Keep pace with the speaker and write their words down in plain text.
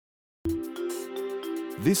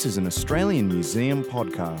This is an Australian Museum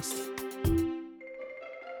podcast.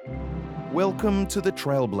 Welcome to the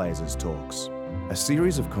Trailblazers Talks, a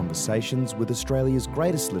series of conversations with Australia's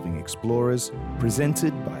greatest living explorers,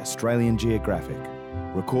 presented by Australian Geographic,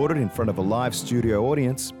 recorded in front of a live studio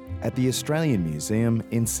audience at the Australian Museum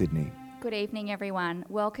in Sydney. Good evening, everyone.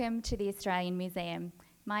 Welcome to the Australian Museum.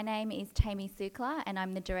 My name is Tammy Sukla and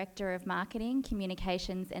I'm the Director of Marketing,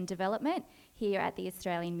 Communications and Development here at the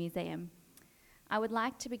Australian Museum. I would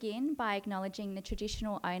like to begin by acknowledging the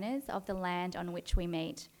traditional owners of the land on which we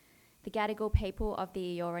meet, the Gadigal people of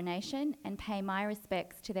the Eora Nation, and pay my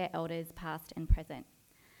respects to their elders past and present.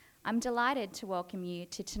 I'm delighted to welcome you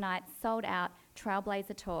to tonight's sold-out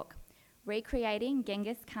Trailblazer Talk, recreating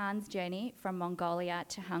Genghis Khan's journey from Mongolia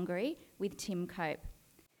to Hungary with Tim Cope.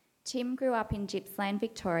 Tim grew up in Gippsland,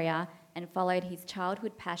 Victoria, and followed his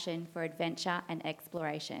childhood passion for adventure and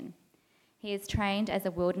exploration. He is trained as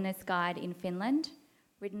a wilderness guide in Finland,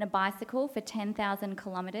 ridden a bicycle for 10,000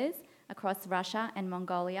 kilometres across Russia and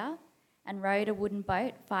Mongolia, and rowed a wooden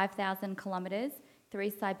boat 5,000 kilometres through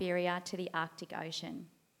Siberia to the Arctic Ocean.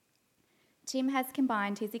 Tim has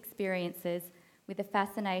combined his experiences with a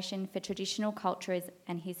fascination for traditional cultures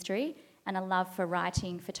and history and a love for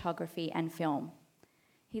writing, photography and film.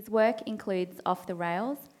 His work includes Off the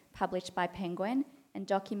Rails, published by Penguin, and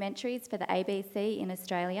documentaries for the ABC in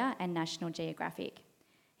Australia and National Geographic.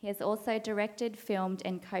 He has also directed, filmed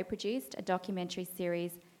and co-produced a documentary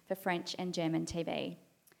series for French and German TV.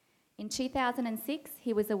 In 2006,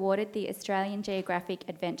 he was awarded the Australian Geographic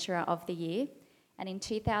Adventurer of the Year, and in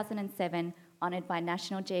 2007, honoured by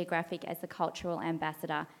National Geographic as the Cultural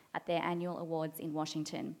Ambassador at their annual awards in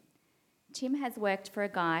Washington. Tim has worked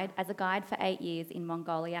as a guide for 8 years in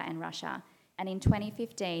Mongolia and Russia, and in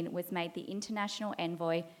 2015 was made the International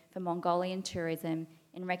Envoy for Mongolian Tourism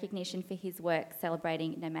in recognition for his work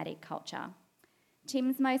celebrating nomadic culture.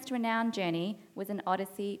 Tim's most renowned journey was an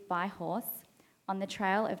odyssey by horse on the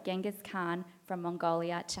trail of Genghis Khan from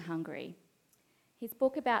Mongolia to Hungary. His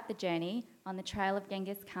book about the journey, On the Trail of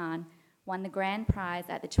Genghis Khan, won the grand prize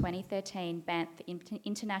at the 2013 Banff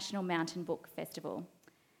International Mountain Book Festival.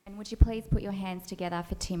 And would you please put your hands together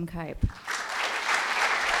for Tim Cope?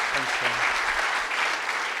 Thanks, Tim.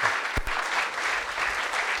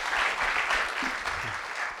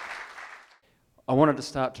 I wanted to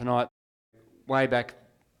start tonight way back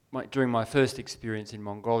during my first experience in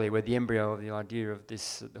Mongolia, where the embryo of the idea of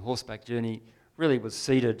the horseback journey really was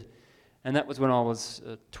seeded. And that was when I was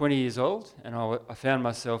 20 years old, and I found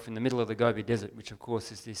myself in the middle of the Gobi Desert, which of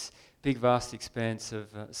course is this big vast expanse of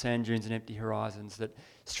sand dunes and empty horizons that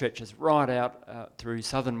stretches right out through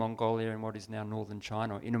southern Mongolia and what is now northern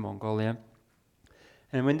China, or Inner Mongolia.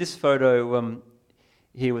 And when this photo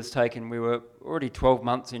here was taken, we were already 12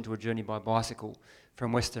 months into a journey by bicycle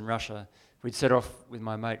from Western Russia. We'd set off with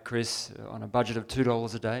my mate Chris on a budget of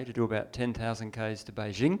 $2 a day to do about 10,000 k's to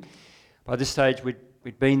Beijing. By this stage,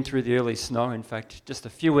 we'd been through the early snow. In fact, just a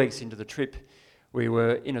few weeks into the trip, we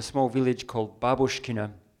were in a small village called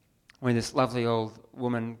Babushkina, where this lovely old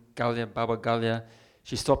woman, Baba Galya,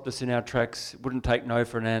 she stopped us in our tracks, wouldn't take no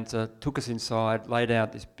for an answer, took us inside, laid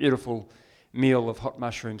out this beautiful meal of hot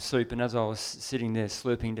mushroom soup, and as I was sitting there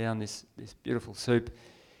slurping down this beautiful soup,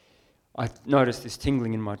 I noticed this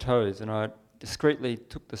tingling in my toes, and I discreetly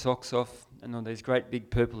took the socks off, and on these great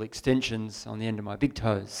big purple extensions on the end of my big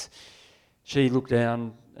toes. She looked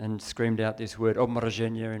down and screamed out this word,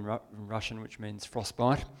 obmorozhenie in Russian, which means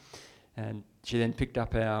frostbite, and she then picked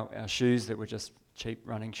up our shoes that were just cheap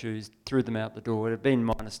running shoes, threw them out the door. It had been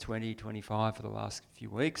minus 20, 25 for the last few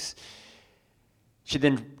weeks. She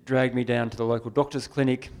then dragged me down to the local doctor's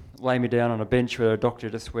clinic, lay me down on a bench where a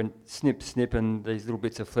doctor just went snip, snip, and these little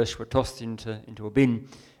bits of flesh were tossed into a bin.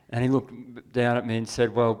 And he looked down at me and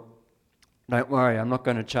said, well, don't worry, I'm not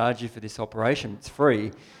going to charge you for this operation, it's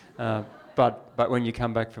free. But when you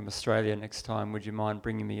come back from Australia next time, would you mind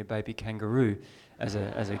bringing me a baby kangaroo as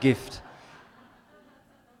a gift?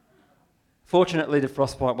 Fortunately, the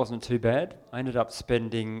frostbite wasn't too bad. I ended up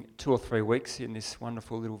spending 2 or 3 weeks in this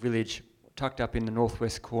wonderful little village tucked up in the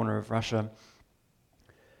northwest corner of Russia.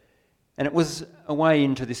 And it was a way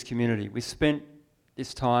into this community. We spent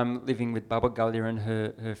this time living with Baba Galya and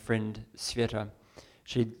her friend Sveta.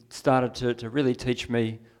 She started to really teach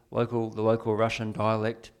me the local Russian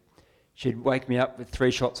dialect. She'd wake me up with 3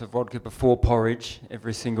 shots of vodka before porridge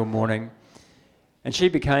every single morning. And she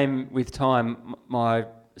became, with time, my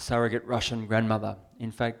surrogate Russian grandmother.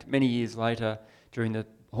 In fact, many years later, during the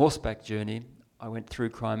horseback journey, I went through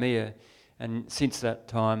Crimea, and since that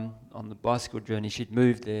time, on the bicycle journey, she'd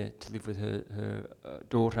moved there to live with her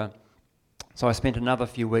daughter. So I spent another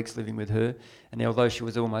few weeks living with her, and although she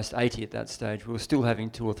was almost 80 at that stage, we were still having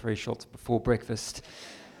 2 or 3 shots before breakfast.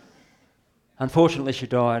 Unfortunately, she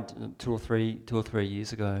died 2 or 3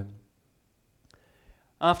 years ago.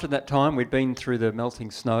 After that time, we'd been through the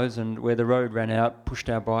melting snows, and where the road ran out, pushed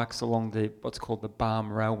our bikes along what's called the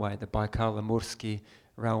BAM Railway, the Baikal-Amurski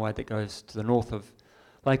Railway that goes to the north of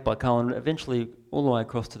Lake Baikal and eventually all the way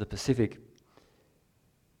across to the Pacific.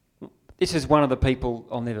 This is one of the people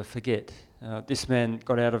I'll never forget. This man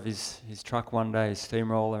got out of his truck one day, his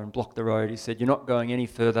steamroller, and blocked the road. He said, "You're not going any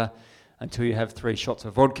further until you have 3 shots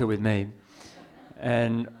of vodka with me."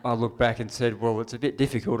 And I looked back and said, "Well, it's a bit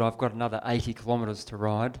difficult. I've got another 80 kilometres to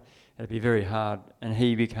ride. It'd be very hard." And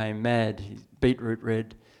he became mad, he's beetroot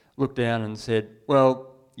red, looked down and said,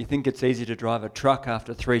 "Well, you think it's easy to drive a truck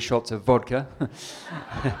after 3 shots of vodka?"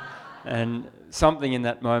 And something in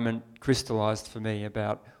that moment crystallised for me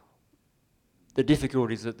about the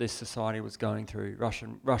difficulties that this society was going through.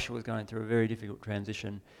 Russia was going through a very difficult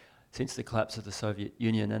transition since the collapse of the Soviet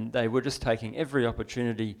Union, and they were just taking every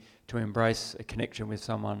opportunity to embrace a connection with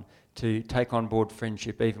someone, to take on board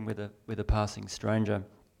friendship, even with a passing stranger.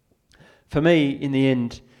 For me, in the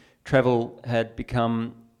end, travel had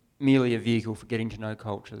become merely a vehicle for getting to know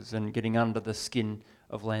cultures and getting under the skin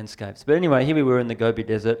of landscapes. But anyway, here we were in the Gobi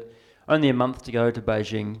Desert, only a month to go to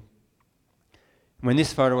Beijing. When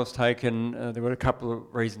this photo was taken, there were a couple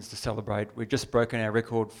of reasons to celebrate. We'd just broken our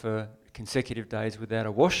record for consecutive days without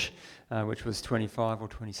a wash, which was 25 or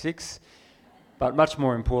 26. But much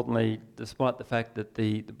more importantly, despite the fact that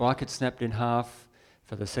the bike had snapped in half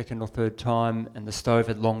for the 2nd or 3rd time and the stove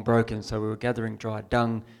had long broken, so we were gathering dry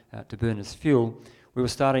dung to burn as fuel, we were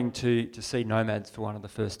starting to see nomads for one of the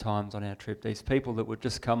first times on our trip. These people that would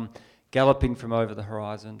just come galloping from over the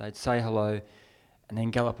horizon, they'd say hello and then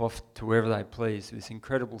gallop off to wherever they please. This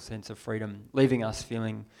incredible sense of freedom, leaving us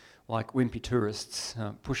feeling like wimpy tourists,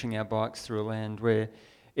 pushing our bikes through a land where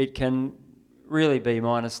it can really be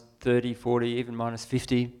minus 30, 40, even minus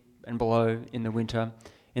 50 and below in the winter.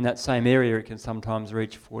 In that same area it can sometimes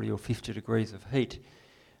reach 40 or 50 degrees of heat.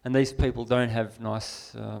 And these people don't have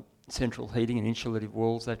nice central heating and insulative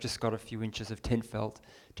walls. They've just got a few inches of tent felt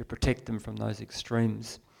to protect them from those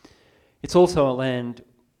extremes. It's also a land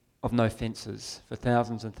of no fences for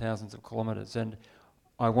thousands and thousands of kilometres, and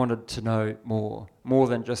I wanted to know more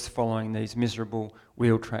than just following these miserable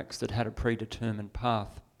wheel tracks that had a predetermined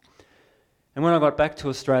path. And when I got back to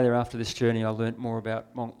Australia after this journey, I learnt more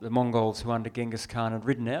about the Mongols who under Genghis Khan had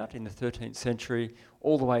ridden out in the 13th century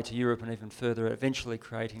all the way to Europe and even further, eventually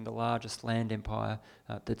creating the largest land empire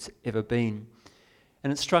that's ever been.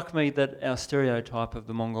 And it struck me that our stereotype of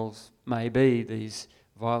the Mongols may be these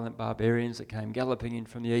violent barbarians that came galloping in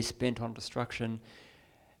from the east bent on destruction.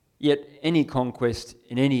 Yet any conquest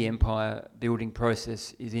in any empire building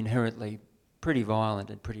process is inherently pretty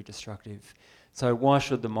violent and pretty destructive. So why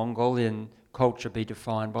should the Mongolian culture be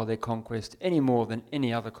defined by their conquest any more than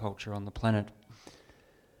any other culture on the planet?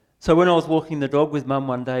 So when I was walking the dog with Mum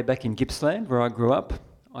one day back in Gippsland, where I grew up,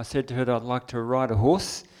 I said to her that I'd like to ride a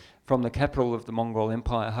horse from the capital of the Mongol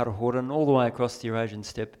Empire, Karakorum, all the way across the Eurasian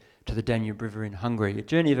steppe to the Danube River in Hungary, a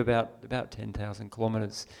journey of about 10,000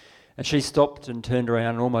 kilometres. And she stopped and turned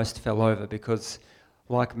around and almost fell over because,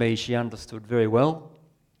 like me, she understood very well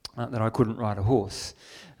that I couldn't ride a horse.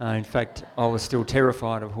 In fact, I was still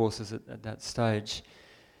terrified of horses at that stage.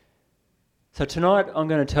 So tonight I'm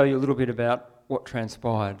going to tell you a little bit about what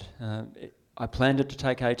transpired. I planned it to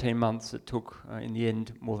take 18 months. It took, in the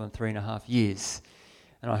end, more than 3.5 years.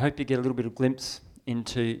 And I hope you get a little bit of glimpse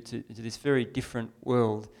into this very different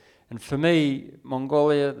world. And for me,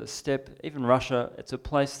 Mongolia, the steppe, even Russia, it's a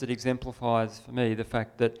place that exemplifies for me the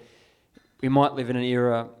fact that we might live in an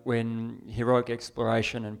era when heroic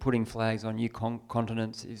exploration and putting flags on new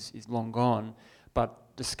continents is long gone,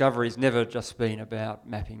 but discovery's never just been about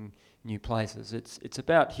mapping new places. It's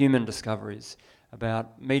about human discoveries,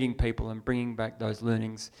 about meeting people and bringing back those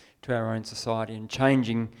learnings to our own society and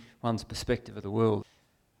changing one's perspective of the world.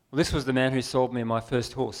 Well, this was the man who sold me my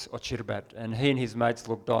first horse, Ochirbat, and he and his mates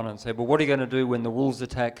looked on and said, "Well, what are you going to do when the wolves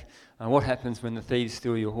attack? What happens when the thieves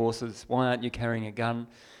steal your horses? Why aren't you carrying a gun?"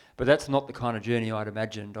 But that's not the kind of journey I'd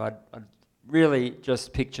imagined. I'd really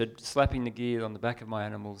just pictured slapping the gear on the back of my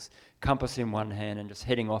animals, compass in one hand, and just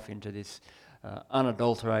heading off into this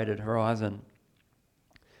unadulterated horizon.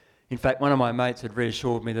 In fact, one of my mates had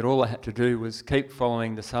reassured me that all I had to do was keep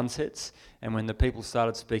following the sunsets, and when the people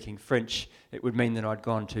started speaking French, it would mean that I'd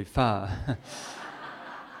gone too far.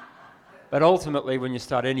 But ultimately, when you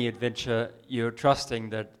start any adventure, you're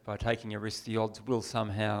trusting that by taking a risk, the odds will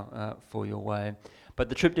somehow fall your way. But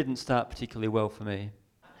the trip didn't start particularly well for me.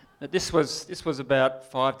 But this was about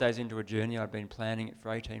 5 days into a journey. I'd been planning it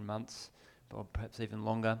for 18 months, or perhaps even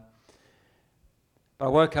longer. But I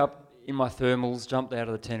woke up in my thermals, jumped out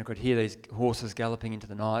of the tent. I could hear these horses galloping into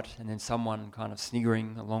the night, and then someone kind of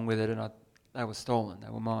sniggering along with it, and they were stolen.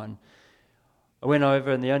 They were mine. I went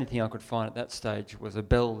over, and the only thing I could find at that stage was a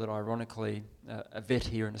bell that, ironically, a vet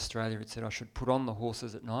here in Australia had said I should put on the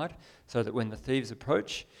horses at night so that when the thieves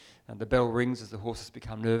approach, the bell rings as the horses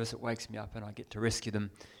become nervous, it wakes me up and I get to rescue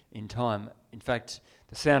them in time. In fact,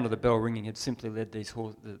 the sound of the bell ringing had simply led the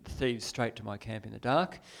thieves straight to my camp in the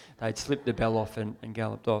dark. They'd slipped the bell off and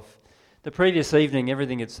galloped off. The previous evening,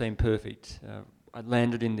 everything had seemed perfect. I'd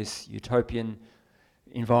landed in this utopian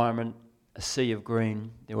environment, a sea of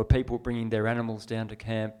green. There were people bringing their animals down to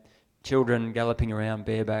camp, children galloping around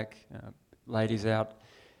bareback, ladies out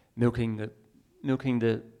milking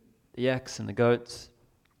the yaks and the goats.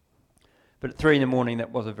 But at 3 a.m,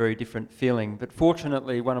 that was a very different feeling. But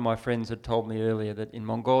fortunately, one of my friends had told me earlier that in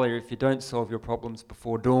Mongolia, if you don't solve your problems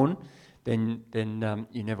before dawn, then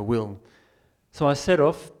you never will. So I set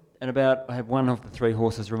off, and I had one of the 3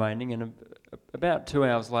 horses remaining, and about 2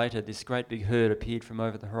 hours later, this great big herd appeared from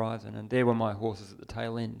over the horizon, and there were my horses at the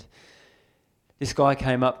tail end. This guy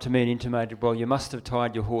came up to me and intimated, well, you must have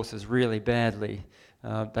tied your horses really badly.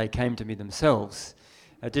 They came to me themselves.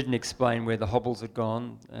 I didn't explain where the hobbles had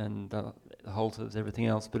gone and the halters, everything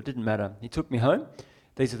else, but it didn't matter. He took me home.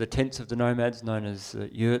 These are the tents of the nomads, known as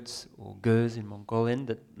yurts or gers in Mongolian,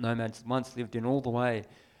 that nomads once lived in all the way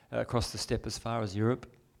across the steppe as far as Europe.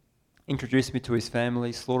 Introduced me to his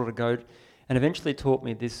family, slaughtered a goat, and eventually taught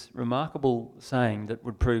me this remarkable saying that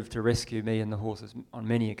would prove to rescue me and the horses on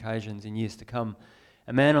many occasions in years to come.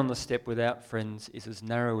 A man on the steppe without friends is as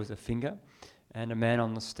narrow as a finger, and a man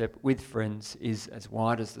on the steppe with friends is as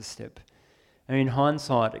wide as the steppe. And in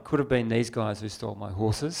hindsight, it could have been these guys who stole my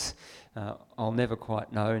horses. I'll never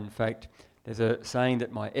quite know. In fact, there's a saying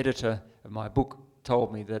that my editor of my book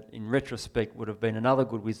told me that in retrospect would have been another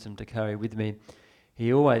good wisdom to carry with me.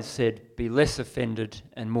 He always said, be less offended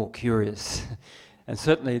and more curious. And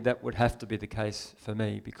certainly that would have to be the case for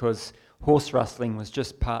me, because horse rustling was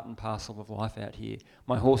just part and parcel of life out here.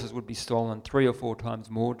 My horses would be stolen 3 or 4 times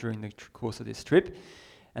more during the course of this trip.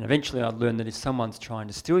 And eventually I'd learned that if someone's trying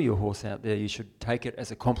to steal your horse out there, you should take it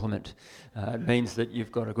as a compliment. It means that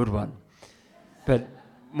you've got a good one. But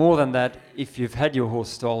more than that, if you've had your horse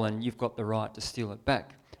stolen, you've got the right to steal it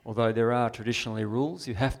back. Although there are traditionally rules,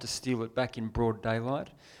 you have to steal it back in broad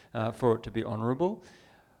daylight for it to be honourable.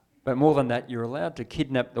 But more than that, you're allowed to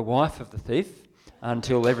kidnap the wife of the thief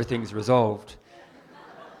until everything's resolved.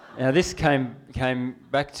 Now this came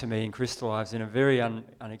back to me and crystallised in a very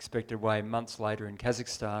unexpected way months later in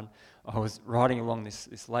Kazakhstan. I was riding along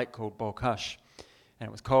this lake called Balkhash, and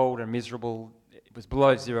it was cold and miserable. It was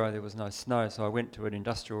below zero, there was no snow, so I went to an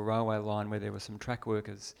industrial railway line where there were some track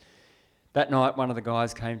workers. That night one of the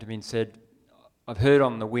guys came to me and said, I've heard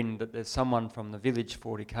on the wind that there's someone from the village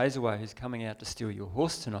 40 k's away who's coming out to steal your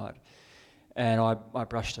horse tonight. And I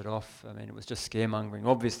brushed it off. I mean, it was just scaremongering.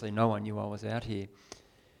 Obviously no one knew I was out here.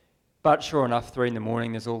 But sure enough, 3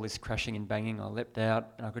 a.m, there's all this crashing and banging. I leapt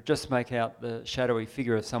out and I could just make out the shadowy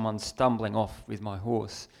figure of someone stumbling off with my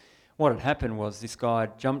horse. What had happened was this guy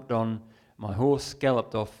jumped on my horse,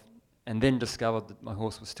 galloped off, and then discovered that my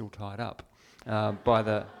horse was still tied up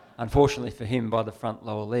unfortunately for him, by the front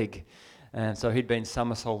lower leg. And so he'd been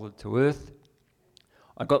somersaulted to earth.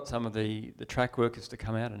 I got some of the track workers to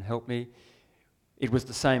come out and help me. It was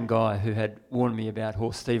the same guy who had warned me about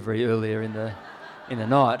horse thievery earlier in the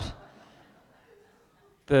night.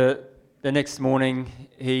 The next morning,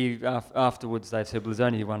 afterwards they said, well, there's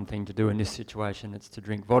only one thing to do in this situation, it's to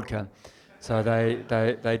drink vodka. So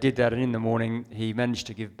they did that, and in the morning he managed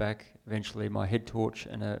to give back eventually my head torch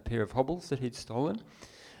and a pair of hobbles that he'd stolen.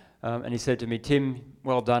 And he said to me, Tim,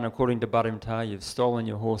 well done, according to Barimtar, you've stolen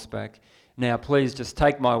your horse back. Now please just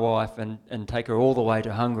take my wife and take her all the way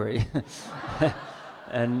to Hungary.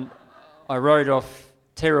 And I rode off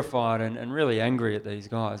terrified and really angry at these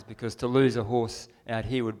guys, because to lose a horse out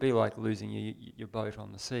here would be like losing your boat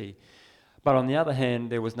on the sea. But on the other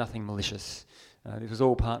hand, there was nothing malicious. It was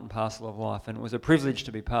all part and parcel of life, and it was a privilege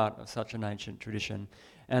to be part of such an ancient tradition.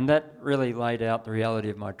 And that really laid out the reality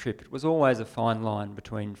of my trip. It was always a fine line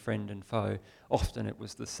between friend and foe. Often it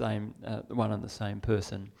was the same, one and the same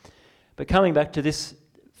person. But coming back to this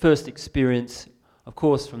first experience, of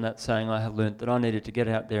course, from that saying I had learnt that I needed to get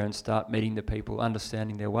out there and start meeting the people,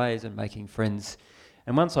 understanding their ways and making friends.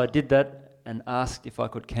 And once I did that and asked if I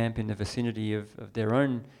could camp in the vicinity of their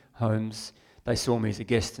own homes, they saw me as a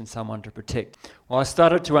guest and someone to protect. Well, I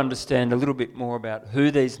started to understand a little bit more about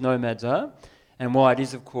who these nomads are and why it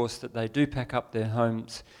is, of course, that they do pack up their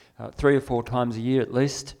homes 3 or 4 times a year at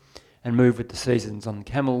least and move with the seasons on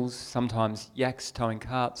camels, sometimes yaks towing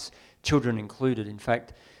carts, children included. In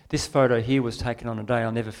fact, this photo here was taken on a day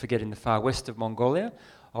I'll never forget in the far west of Mongolia.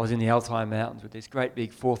 I was in the Altai Mountains with these great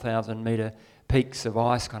big 4,000 metre peaks of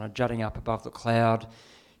ice kind of jutting up above the cloud,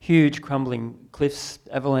 huge crumbling cliffs,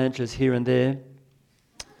 avalanches here and there.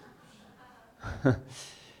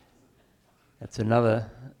 That's another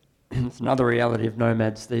reality of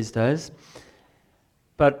nomads these days.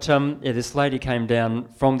 But this lady came down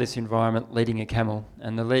from this environment leading a camel,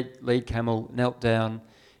 and the lead camel knelt down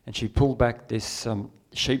and she pulled back this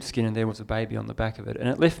sheepskin, and there was a baby on the back of it. And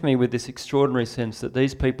it left me with this extraordinary sense that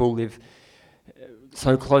these people live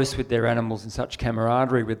so close with their animals and such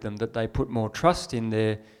camaraderie with them that they put more trust in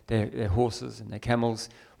their horses and their camels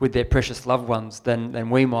with their precious loved ones than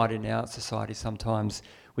we might in our society sometimes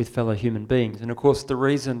with fellow human beings. And of course the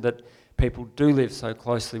reason that people do live so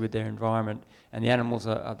closely with their environment and the animals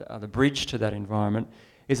are the bridge to that environment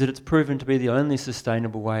is that it's proven to be the only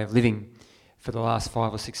sustainable way of living for the last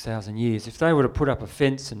 5,000 or 6,000 years. If they were to put up a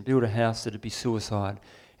fence and build a house, it'd be suicide.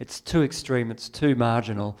 It's too extreme, it's too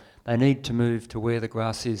marginal. They need to move to where the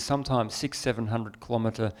grass is, sometimes 600-700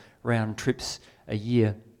 kilometre round trips a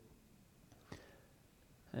year.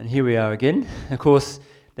 And here we are again. Of course,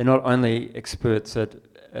 they're not only experts at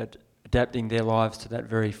adapting their lives to that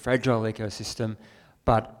very fragile ecosystem,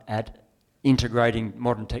 but at integrating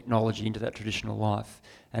modern technology into that traditional life.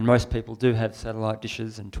 And most people do have satellite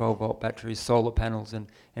dishes and 12-volt batteries, solar panels and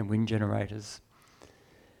wind generators.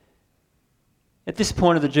 At this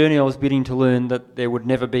point of the journey, I was beginning to learn that there would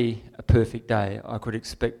never be a perfect day. I could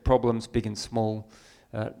expect problems, big and small,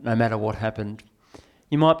 no matter what happened.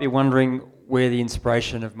 You might be wondering where the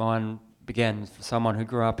inspiration of mine began for someone who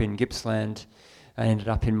grew up in Gippsland and ended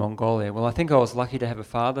up in Mongolia. Well, I think I was lucky to have a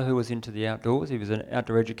father who was into the outdoors. He was an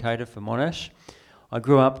outdoor educator for Monash. I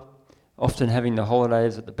grew up often having the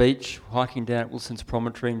holidays at the beach, hiking down at Wilson's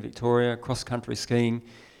Promontory in Victoria, cross-country skiing.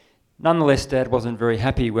 Nonetheless, Dad wasn't very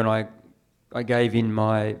happy when I gave in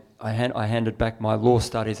I handed back my law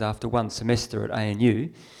studies after one semester at ANU.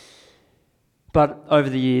 But over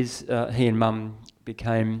the years, he and Mum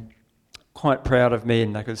became quite proud of me,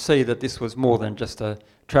 and they could see that this was more than just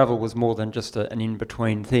travel was more than just an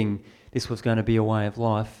in-between thing. This was going to be a way of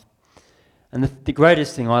life. And the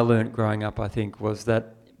greatest thing I learnt growing up, I think, was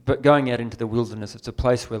that going out into the wilderness, it's a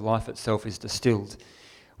place where life itself is distilled,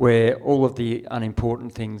 where all of the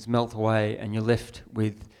unimportant things melt away and you're left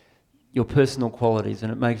with your personal qualities.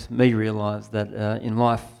 And it makes me realise that in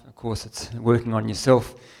life, of course, it's working on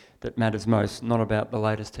yourself that matters most, not about the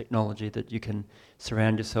latest technology that you can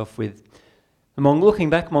surround yourself with. Looking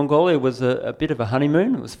back, Mongolia was a bit of a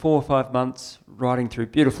honeymoon. It was 4 or 5 months riding through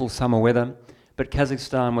beautiful summer weather, but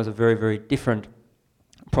Kazakhstan was a very, very different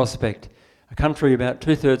prospect. A country about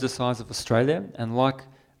 2/3 the size of Australia, and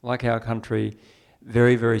like our country,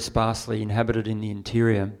 very, very sparsely inhabited in the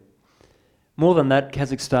interior. More than that,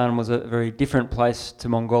 Kazakhstan was a very different place to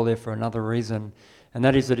Mongolia for another reason, and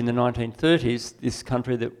that is that in the 1930s, this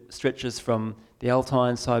country that stretches from the Altai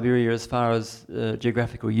and Siberia as far as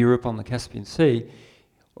geographical Europe on the Caspian Sea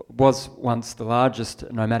was once the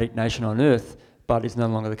largest nomadic nation on earth, but is no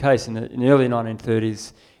longer the case. In the early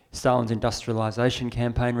 1930s, Stalin's industrialisation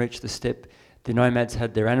campaign reached the step. The nomads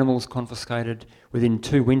had their animals confiscated. Within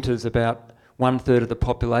 2 winters, about 1/3 of the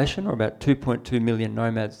population, or about 2.2 million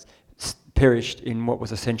nomads, perished in what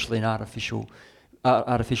was essentially an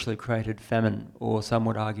artificially created famine, or some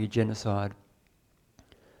would argue genocide.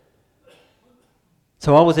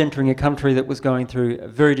 So I was entering a country that was going through a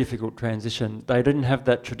very difficult transition. They didn't have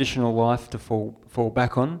that traditional life to fall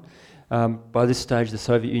back on. By this stage, the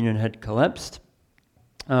Soviet Union had collapsed,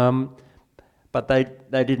 but they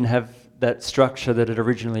didn't have that structure that had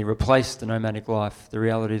originally replaced the nomadic life, the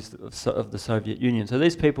realities of the Soviet Union. So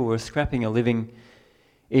these people were scrapping a living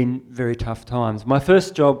in very tough times. My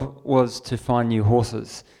first job was to find new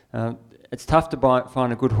horses. It's tough to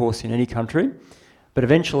find a good horse in any country, but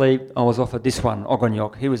eventually I was offered this one,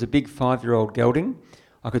 Ogonyok. He was a big 5-year-old gelding.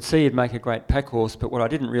 I could see he'd make a great pack horse, but what I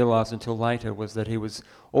didn't realise until later was that he was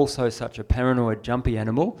also such a paranoid, jumpy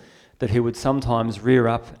animal that he would sometimes rear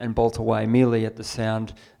up and bolt away merely at the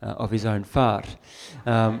sound of his own fart,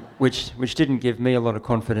 which didn't give me a lot of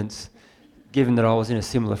confidence, given that I was in a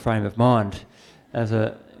similar frame of mind as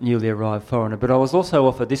a newly arrived foreigner. But I was also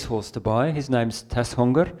offered this horse to buy. His name's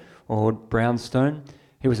Tashongar, or Brownstone.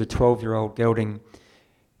 He was a 12-year-old gelding.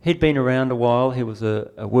 He'd been around a while. He was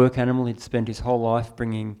a work animal. He'd spent his whole life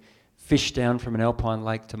bringing fish down from an alpine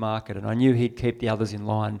lake to market, and I knew he'd keep the others in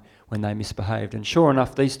line when they misbehaved. And sure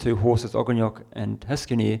enough, these 2 horses, Ogonyok and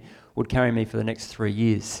Taskanir, would carry me for the next 3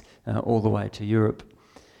 years, all the way to Europe.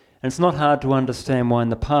 And it's not hard to understand why in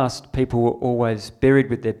the past people were always buried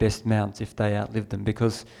with their best mounts if they outlived them,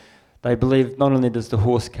 because they believe not only does the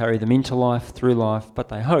horse carry them into life, through life, but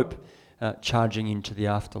they hope charging into the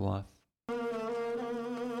afterlife. There's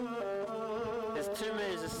 2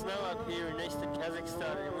 metres of snow up here in eastern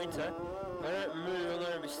Kazakhstan in winter. I don't move, I'm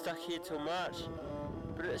going to be stuck here till March.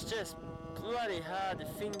 But it's just bloody hard. The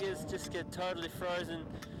fingers just get totally frozen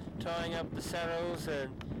tying up the saddles,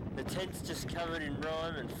 and the tent's just covered in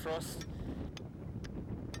rime and frost.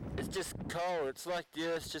 It's just cold. It's like the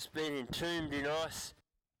earth's just been entombed in ice.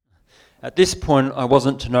 At this point, I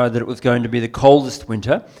wasn't to know that it was going to be the coldest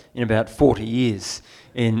winter in about 40 years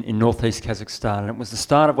in northeast Kazakhstan. And it was the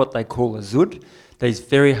start of what they call a zud, these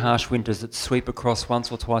very harsh winters that sweep across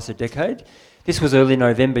once or twice a decade. This was early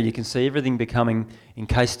November. You can see everything becoming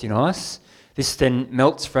encased in ice. This then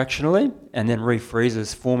melts fractionally and then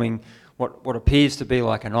refreezes, forming what appears to be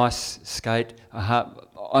like an ice skate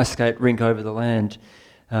rink over the land.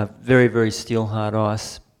 Very, very steel hard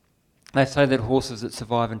ice. They say that horses that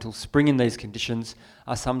survive until spring in these conditions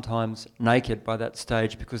are sometimes naked by that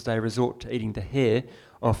stage because they resort to eating the hair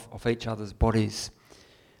off each other's bodies.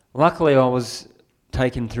 Luckily, I was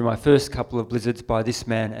taken through my first couple of blizzards by this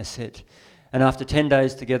man, Aset. And after 10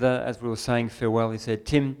 days together, as we were saying farewell, he said,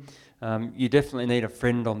 "Tim, you definitely need a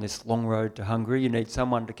friend on this long road to Hungary. You need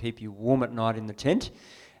someone to keep you warm at night in the tent,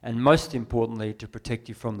 and most importantly, to protect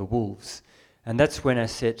you from the wolves." And that's when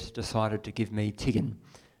Aset decided to give me Tigan.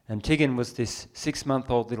 And Tigan was this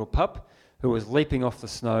 6-month-old little pup who was leaping off the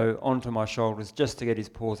snow onto my shoulders just to get his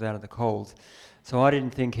paws out of the cold. So I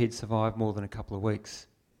didn't think he'd survive more than a couple of weeks.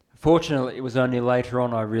 Fortunately, it was only later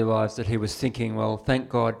on I realised that he was thinking, well, thank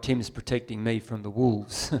God Tim's protecting me from the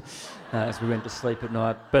wolves as we went to sleep at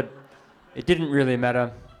night. But it didn't really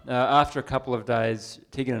matter. After a couple of days,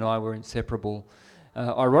 Tigan and I were inseparable.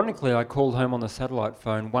 Ironically, I called home on the satellite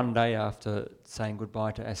phone one day after saying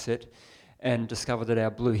goodbye to Aset and discovered that our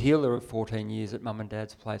blue heeler of 14 years at Mum and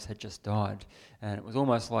Dad's place had just died. And it was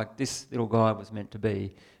almost like this little guy was meant to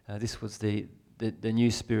be. This was the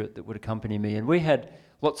new spirit that would accompany me. And we had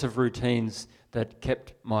lots of routines that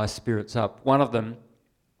kept my spirits up. One of them,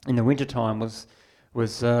 in the wintertime, was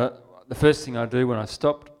the first thing I'd do when I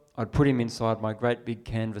stopped, I'd put him inside my great big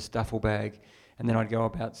canvas duffel bag, and then I'd go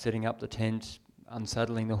about setting up the tent,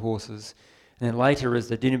 unsaddling the horses. And then later, as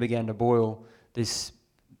the dinner began to boil, this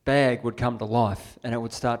bag would come to life and it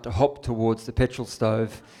would start to hop towards the petrol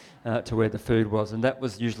stove to where the food was, and that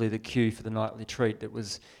was usually the cue for the nightly treat. It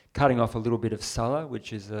was cutting off a little bit of sala,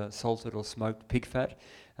 which is salted or smoked pig fat,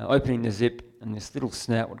 opening the zip, and this little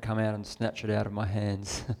snout would come out and snatch it out of my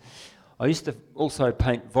hands. I used to also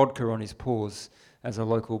paint vodka on his paws as a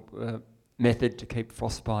local method to keep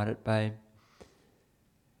frostbite at bay.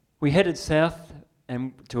 We headed south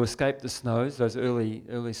and to escape the snows, those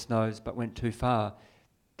early snows, but went too far.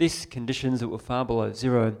 These conditions that were far below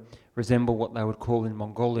zero resemble what they would call in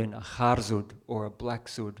Mongolian a kharzud, or a black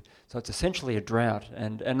zud. So it's essentially a drought,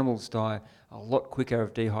 and animals die a lot quicker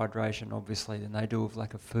of dehydration, obviously, than they do of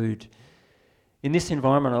lack of food. In this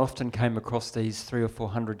environment, I often came across these 300 or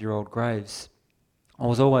 400-year-old graves. I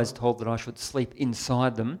was always told that I should sleep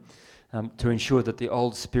inside them to ensure that the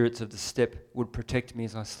old spirits of the steppe would protect me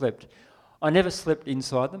as I slept. I never slept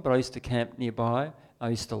inside them, but I used to camp nearby. I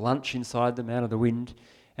used to lunch inside them out of the wind.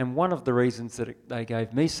 And one of the reasons that they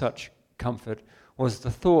gave me such comfort was the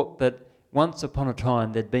thought that once upon a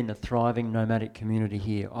time there'd been a thriving nomadic community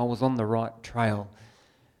here. I was on the right trail.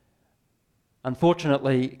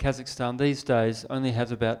 Unfortunately, Kazakhstan these days only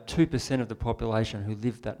has about 2% of the population who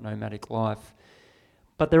live that nomadic life.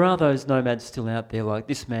 But there are those nomads still out there, like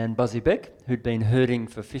this man, Buzibek, who'd been herding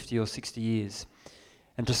for 50 or 60 years.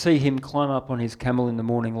 And to see him climb up on his camel in the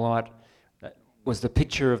morning light was the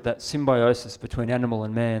picture of that symbiosis between animal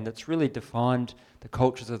and man that's really defined the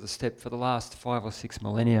cultures of the steppe for the last 5 or 6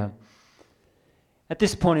 millennia. At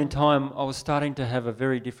this point in time, I was starting to have a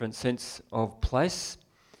very different sense of place,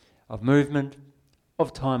 of movement,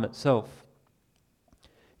 of time itself.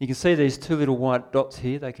 You can see these 2 little white dots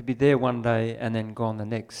here. They could be there one day and then gone the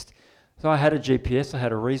next. So I had a GPS, I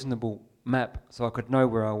had a reasonable map, so I could know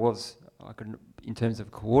where I was, in terms of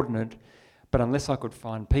coordinate, but unless I could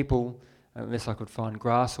find people, unless I could find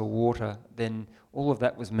grass or water, then all of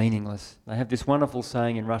that was meaningless. They have this wonderful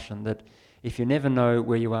saying in Russian that if you never know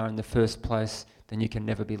where you are in the first place, then you can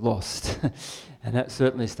never be lost. And that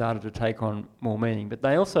certainly started to take on more meaning. But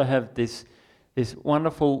they also have this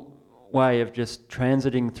wonderful way of just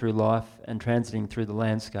transiting through life and transiting through the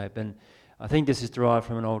landscape. And I think this is derived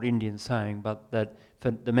from an old Indian saying, but that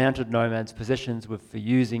for the mounted nomads, possessions were for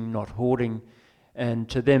using, not hoarding. And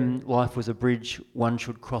to them, life was a bridge. One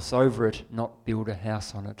should cross over it, not build a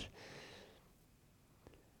house on it.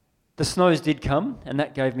 The snows did come, and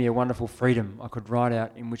that gave me a wonderful freedom. I could ride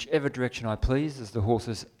out in whichever direction I pleased as the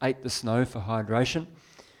horses ate the snow for hydration.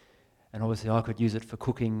 And obviously I could use it for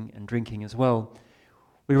cooking and drinking as well.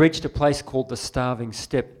 We reached a place called the Starving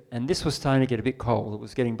Steppe, and this was starting to get a bit cold. It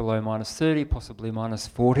was getting below minus 30, possibly minus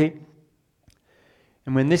 40.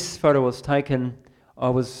 And when this photo was taken, I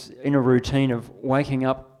was in a routine of waking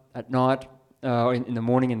up at night, in the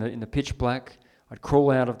morning in the pitch black. I'd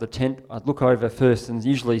crawl out of the tent, I'd look over first, and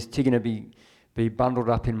usually Tiggin would be bundled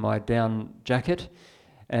up in my down jacket,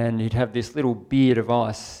 and he'd have this little beard of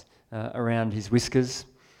ice around his whiskers.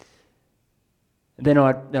 Then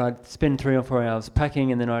I'd spend 3 or 4 hours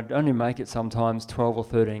packing, and then I'd only make it sometimes 12 or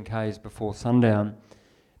 13 k's before sundown.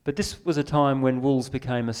 But this was a time when wolves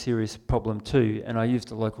became a serious problem too, and I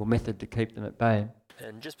used a local method to keep them at bay.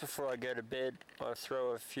 And just before I go to bed, I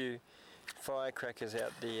throw a few firecrackers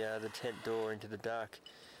out the tent door into the dark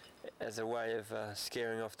as a way of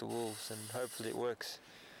scaring off the wolves, and hopefully it works.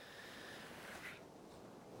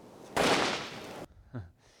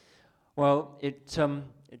 Well, it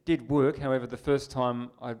did work. However, the first time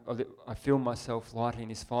I filmed myself lighting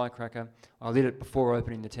this firecracker, I lit it before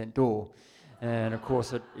opening the tent door. And of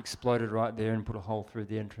course it exploded right there and put a hole through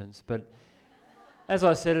the entrance. But as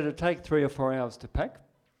I said, it'd take 3 or 4 hours to pack.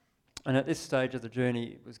 And at this stage of the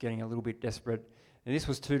journey, it was getting a little bit desperate. And this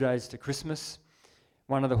was 2 days to Christmas.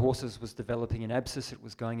 One of the horses was developing an abscess. It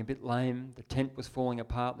was going a bit lame. The tent was falling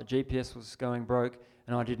apart. The GPS was going broke.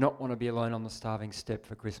 And I did not want to be alone on the Starving Steppe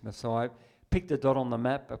for Christmas. So I picked a dot on the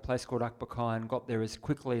map, a place called Akbakai, and got there as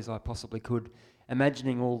quickly as I possibly could,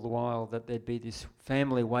 imagining all the while that there'd be this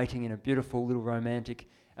family waiting in a beautiful little romantic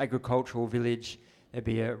agricultural village. There'd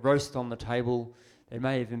be a roast on the table. There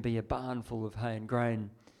may even be a barn full of hay and grain.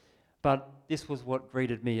 But this was what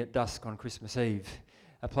greeted me at dusk on Christmas Eve,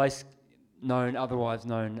 a place otherwise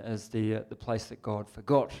known as the place that God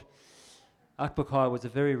forgot. Akbakai was a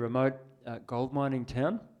very remote gold mining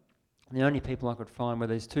town. The only people I could find were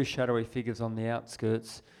these 2 shadowy figures on the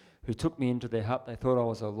outskirts who took me into their hut. They thought I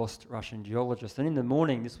was a lost Russian geologist. And in the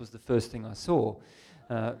morning, this was the first thing I saw.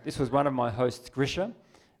 This was one of my hosts, Grisha,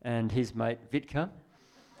 and his mate, Vitka.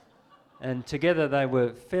 And together they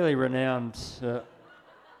were fairly renowned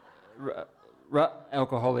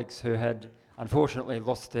alcoholics who had unfortunately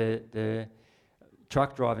lost their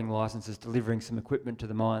truck driving licenses delivering some equipment to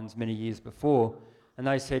the mines many years before. And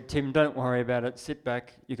they said, "Tim, don't worry about it. Sit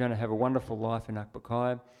back. You're going to have a wonderful life in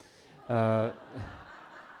Akbakai." I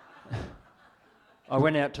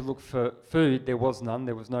went out to look for food. There was none.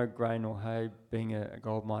 There was no grain or hay, being a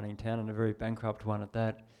gold mining town, and a very bankrupt one at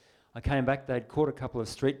that. I came back. They'd caught a couple of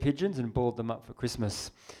street pigeons and boiled them up for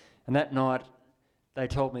Christmas. And that night, they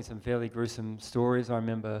told me some fairly gruesome stories. I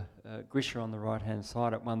remember Grisha on the right-hand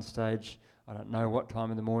side at one stage. I don't know what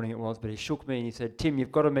time in the morning it was, but he shook me and he said, "Tim,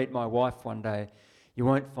 you've got to meet my wife one day. You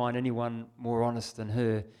won't find anyone more honest than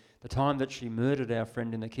her. The time that she murdered our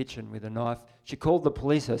friend in the kitchen with a knife, she called the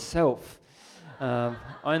police herself.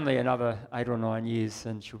 Only another 8 or 9 years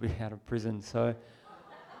and she'll be out of prison." So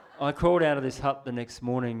I crawled out of this hut the next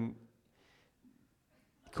morning,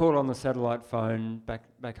 called on the satellite phone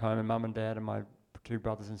back home, and Mum and Dad and my 2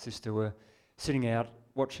 brothers and sister were sitting out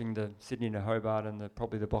watching the Sydney to Hobart and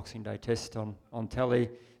probably the Boxing Day test on telly.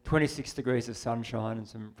 26 degrees of sunshine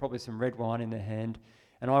and probably some red wine in their hand,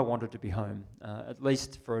 and I wanted to be home. At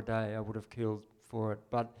least for a day I would have killed for it,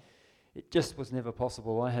 but it just was never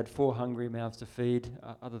possible. I had 4 hungry mouths to feed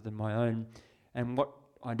other than my own, and what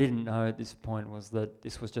I didn't know at this point was that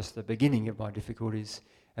this was just the beginning of my difficulties.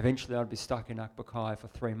 Eventually I'd be stuck in Akbakai for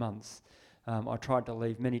 3 months. I tried to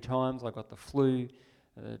leave many times. I got the flu,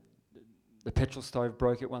 the petrol stove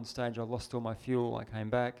broke at one stage, I lost all my fuel, I came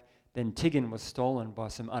back. Then Tiggin was stolen by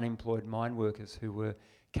some unemployed mine workers who were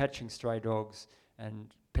catching stray dogs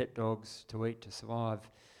and pet dogs to eat to survive.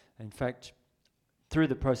 In fact, through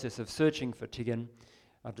the process of searching for Tiggin,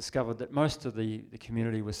 I discovered that most of the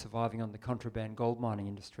community was surviving on the contraband gold mining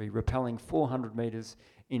industry, rappelling 400 metres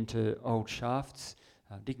into old shafts,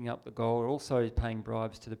 digging up the gold, also paying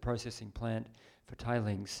bribes to the processing plant for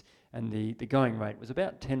tailings. And the going rate was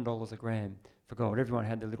about $10 a gram for gold. Everyone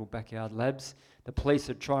had their little backyard labs. The police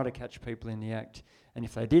would try to catch people in the act, and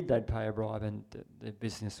if they did, they'd pay a bribe and their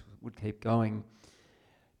business would keep going.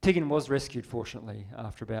 Tiggin was rescued, fortunately,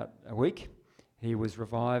 after about a week. He was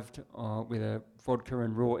revived with a vodka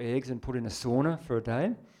and raw eggs and put in a sauna for a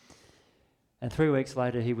day. And 3 weeks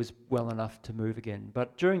later, he was well enough to move again.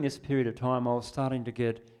 But during this period of time, I was starting to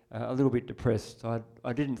get a little bit depressed.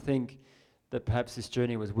 I didn't think that perhaps this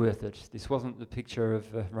journey was worth it. This wasn't the picture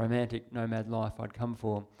of a romantic nomad life I'd come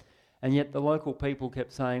for. And yet the local people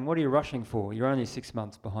kept saying, "What are you rushing for? You're only 6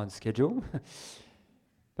 months behind schedule."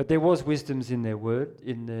 But there was wisdoms in their words.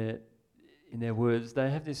 They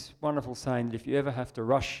have this wonderful saying that if you ever have to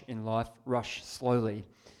rush in life, rush slowly.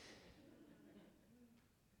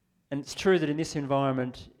 And it's true that in this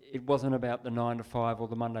environment, it wasn't about the 9 to 5 or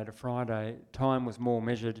the Monday to Friday. Time was more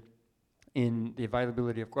measured in the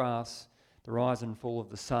availability of grass, the rise and fall of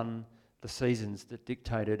the sun, the seasons that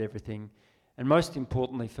dictated everything. And most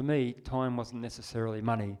importantly for me, time wasn't necessarily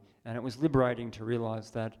money. And it was liberating to realise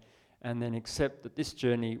that and then accept that this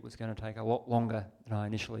journey was going to take a lot longer than I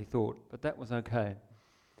initially thought. But that was okay.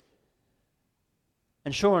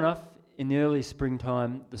 And sure enough, in the early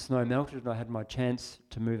springtime, the snow melted and I had my chance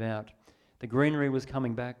to move out. The greenery was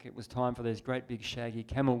coming back. It was time for these great big shaggy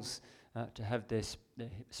camels to have their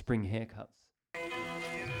spring haircuts.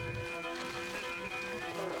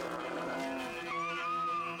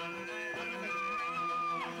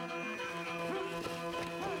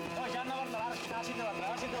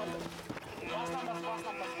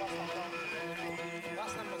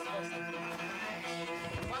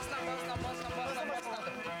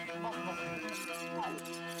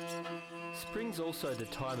 Spring's also the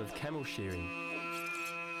time of camel shearing.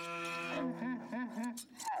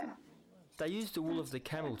 They use the wool of the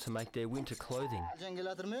camel to make their winter clothing.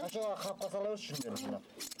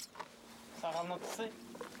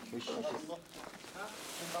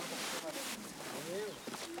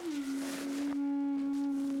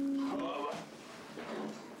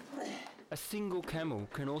 A single camel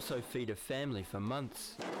can also feed a family for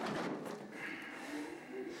months.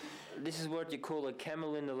 This is what you call a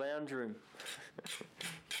camel in the lounge room.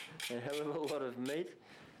 A hell of a lot of meat,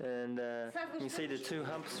 and you can see the 2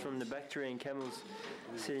 humps from the Bactrian camels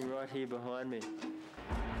sitting right here behind me.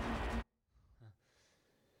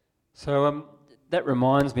 So that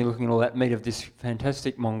reminds me, looking at all that meat, of this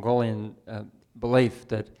fantastic Mongolian belief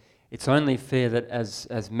that it's only fair that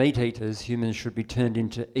as meat eaters, humans should be turned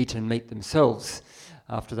into eaten meat themselves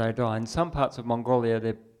after they die. In some parts of Mongolia,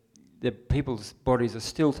 the people's bodies are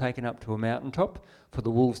still taken up to a mountaintop for the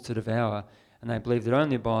wolves to devour, and they believe that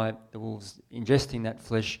only by the wolves ingesting that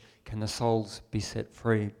flesh can the souls be set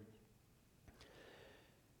free.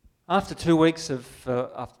 After 2 weeks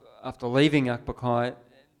after leaving Akbakai,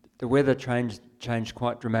 the weather changed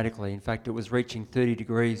quite dramatically. In fact, it was reaching 30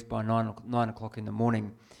 degrees by 9 o'clock in the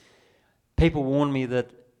morning. People warned me that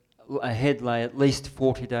ahead lay at least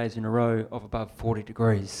 40 days in a row of above 40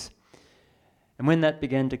 degrees. And when that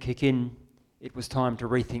began to kick in, it was time to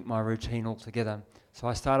rethink my routine altogether. So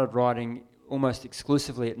I started riding almost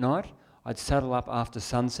exclusively at night. I'd saddle up after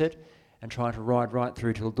sunset and try to ride right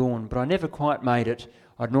through till dawn, but I never quite made it.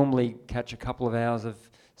 I'd normally catch a couple of hours of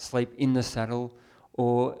sleep in the saddle,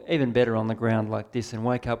 or even better on the ground like this, and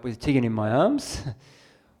wake up with Tiggin in my arms,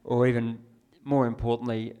 or even more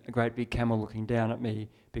importantly, a great big camel looking down at me,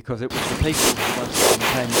 because it was the people who mostly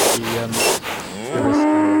became the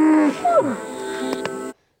rescue.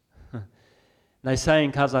 They say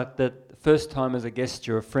in Kazakh that the first time as a guest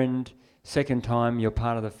you're a friend, second time you're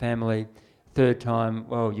part of the family, third time,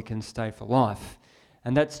 well, you can stay for life.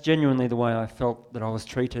 And that's genuinely the way I felt that I was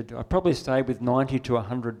treated. I probably stayed with 90 to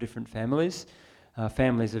 100 different families,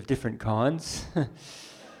 families of different kinds.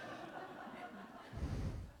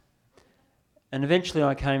 And eventually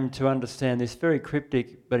I came to understand this very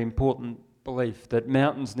cryptic but important belief that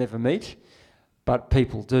mountains never meet, but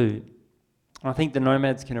people do. I think the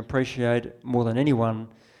nomads can appreciate more than anyone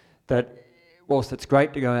that whilst it's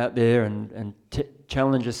great to go out there and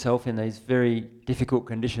challenge yourself in these very difficult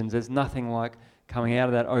conditions, there's nothing like coming out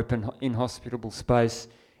of that open, inhospitable space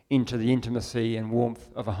into the intimacy and warmth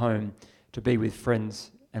of a home, to be with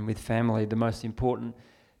friends and with family. The most important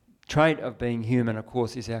trait of being human, of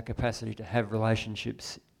course, is our capacity to have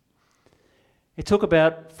relationships. It took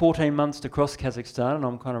about 14 months to cross Kazakhstan, and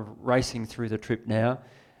I'm kind of racing through the trip now.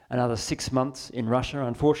 Another 6 months in Russia.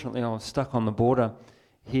 Unfortunately, I was stuck on the border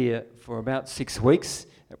here for about 6 weeks.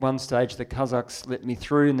 At one stage, the Kazakhs let me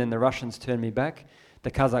through, and then the Russians turned me back.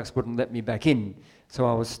 The Kazakhs wouldn't let me back in, so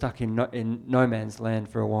I was stuck in no man's land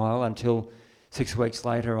for a while, until 6 weeks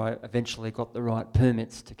later I eventually got the right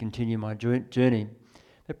permits to continue my journey.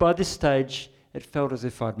 But by this stage, it felt as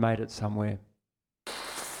if I'd made it somewhere.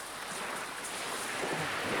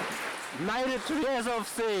 Made it to the Azov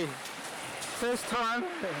Sea. First time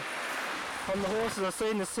on the horses I've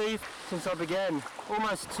seen the sea since I began,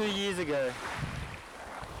 almost 2 years ago.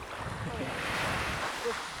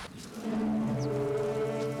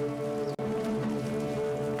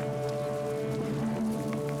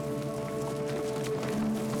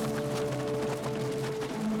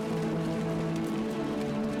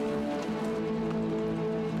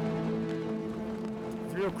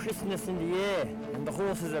 real crispness in the air, and the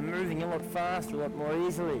horses are moving a lot faster, a lot more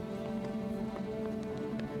easily.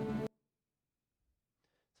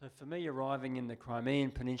 So for me, arriving in the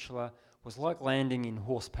Crimean Peninsula was like landing in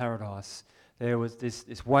horse paradise. There was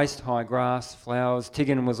this waist-high grass, flowers.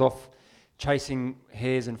 Tiggin was off chasing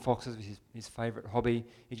hares and foxes, his favourite hobby.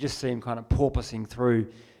 You just see him kind of porpoising through,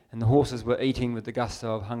 and the horses were eating with the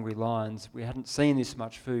gusto of hungry lions. We hadn't seen this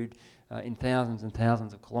much food in thousands and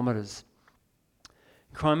thousands of kilometres.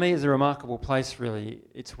 Crimea is a remarkable place, really.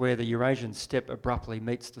 It's where the Eurasian steppe abruptly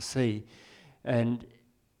meets the sea, and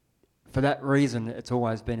for that reason, it's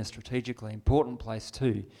always been a strategically important place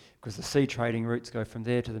too, because the sea trading routes go from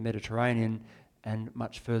there to the Mediterranean and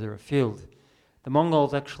much further afield. The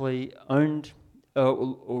Mongols actually owned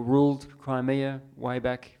or ruled Crimea way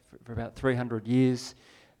back for about 300 years.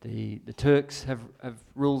 The Turks have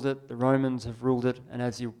ruled it, the Romans have ruled it, and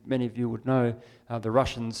as many of you would know, the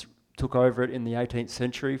Russians took over it in the 18th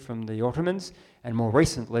century from the Ottomans, and more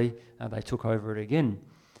recently, they took over it again.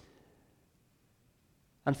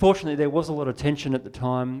 Unfortunately, there was a lot of tension at the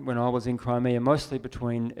time when I was in Crimea, mostly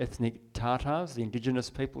between ethnic Tatars, the indigenous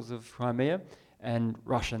peoples of Crimea, and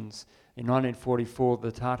Russians. In 1944,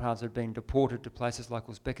 the Tatars had been deported to places like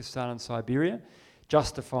Uzbekistan and Siberia,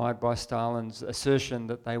 justified by Stalin's assertion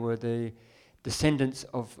that they were the descendants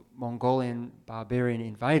of Mongolian barbarian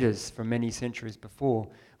invaders from many centuries before,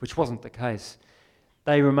 which wasn't the case.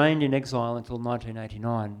 They remained in exile until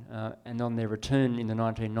 1989, and on their return in the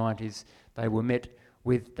 1990s, they were met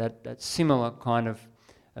with that similar kind of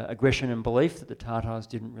aggression and belief that the Tatars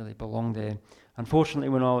didn't really belong there. Unfortunately,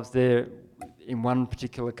 when I was there, in one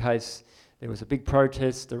particular case, there was a big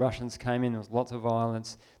protest, the Russians came in, there was lots of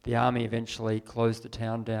violence, the army eventually closed the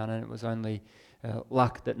town down, and it was only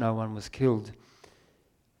luck that no one was killed.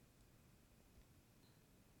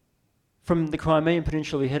 From the Crimean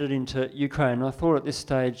Peninsula, we headed into Ukraine. I thought at this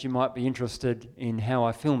stage you might be interested in how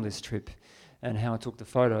I filmed this trip and how I took the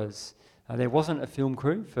photos. There wasn't a film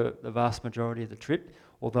crew for the vast majority of the trip,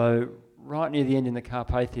 although right near the end in the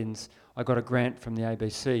Carpathians, I got a grant from the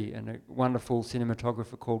ABC, and a wonderful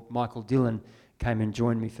cinematographer called Michael Dillon came and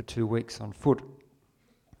joined me for 2 weeks on foot.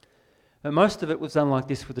 But most of it was done like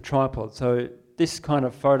this with a tripod. So this kind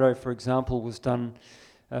of photo, for example, was done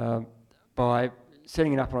by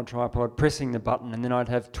setting it up on a tripod, pressing the button, and then I'd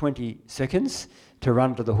have 20 seconds to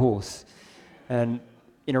run to the horse. And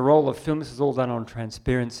in a roll of film, this is all done on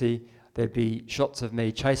transparency. There'd be shots of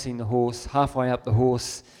me chasing the horse, halfway up the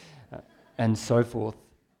horse, and so forth.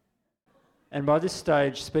 And by this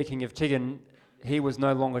stage, speaking of Tiggin, he was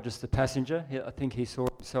no longer just a passenger. I think he saw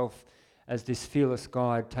himself as this fearless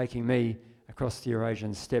guide taking me across the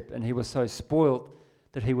Eurasian steppe, and he was so spoilt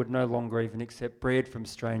that he would no longer even accept bread from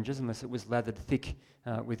strangers unless it was lathered thick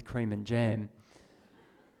with cream and jam.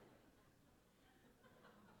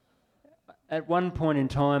 At one point in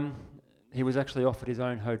time, he was actually offered his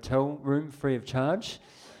own hotel room free of charge,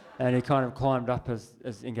 and he kind of climbed up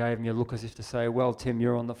and gave me a look as if to say, "Well, Tim,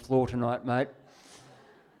 you're on the floor tonight, mate."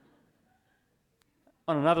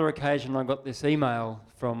 On another occasion, I got this email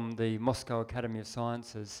from the Moscow Academy of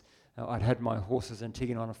Sciences. I'd had my horses and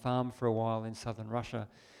Tiggin on a farm for a while in southern Russia,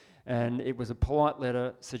 and it was a polite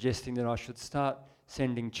letter suggesting that I should start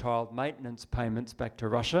sending child maintenance payments back to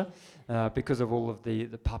Russia because of all of the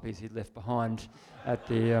puppies he'd left behind at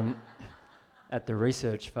the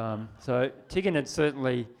research farm. So Tiggin had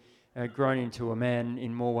certainly grown into a man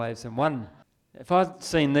in more ways than one. If I'd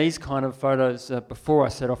seen these kind of photos before I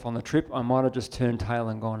set off on the trip, I might have just turned tail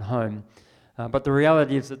and gone home. But the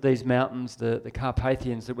reality is that these mountains, the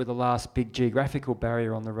Carpathians, that were the last big geographical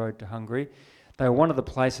barrier on the road to Hungary, they were one of the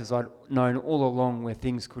places I'd known all along where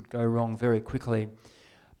things could go wrong very quickly.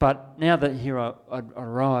 But now that here I'd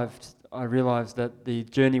arrived, I realised that the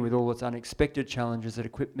journey with all its unexpected challenges had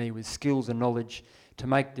equipped me with skills and knowledge to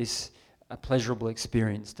make this a pleasurable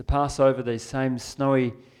experience, to pass over these same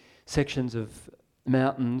snowy sections of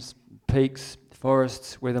mountains, peaks,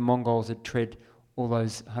 forests where the Mongols had tread all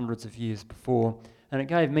those hundreds of years before. And it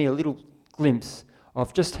gave me a little glimpse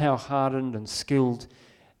of just how hardened and skilled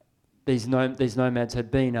these nomads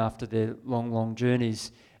had been after their long, long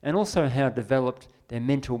journeys, and also how developed their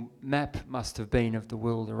mental map must have been of the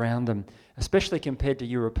world around them, especially compared to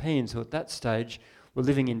Europeans who at that stage were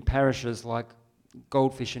living in parishes like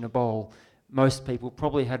goldfish in a bowl. Most people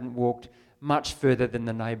probably hadn't walked much further than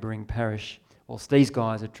the neighbouring parish, whilst these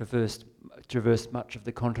guys had traversed much of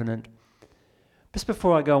the continent. Just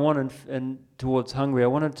before I go on and towards Hungary, I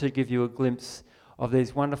wanted to give you a glimpse of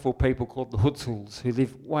these wonderful people called the Hutsuls, who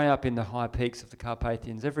live way up in the high peaks of the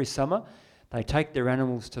Carpathians. Every summer, they take their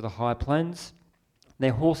animals to the high plains.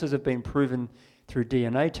 Their horses have been proven through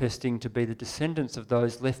DNA testing to be the descendants of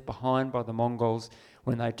those left behind by the Mongols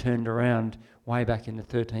when they turned around way back in the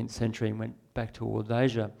 13th century and went back towards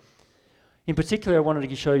Asia. In particular, I wanted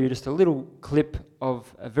to show you just a little clip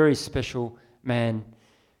of a very special man,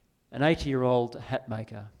 an 80-year-old hat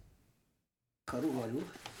maker.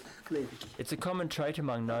 It's a common trait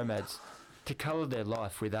among nomads to colour their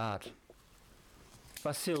life with art.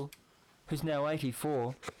 Vasil, who's now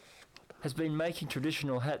 84, has been making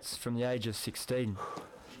traditional hats from the age of 16.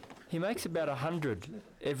 He makes about 100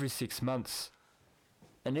 every 6 months,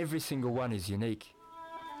 and every single one is unique.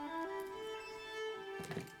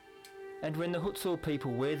 And when the Hutsul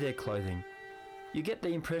people wear their clothing, you get the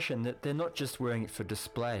impression that they're not just wearing it for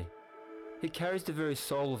display. It carries the very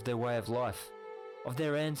soul of their way of life, of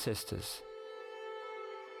their ancestors.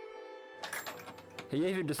 He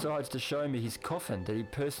even decides to show me his coffin that he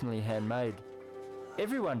personally handmade.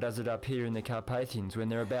 Everyone does it up here in the Carpathians when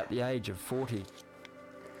they're about the age of 40.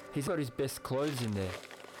 He's got his best clothes in there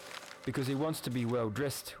because he wants to be well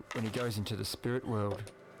dressed when he goes into the spirit world.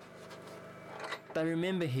 They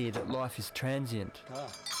remember here that life is transient.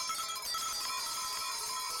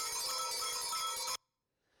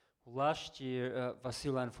 Last year,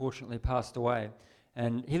 Vasil unfortunately passed away,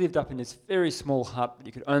 and he lived up in this very small hut that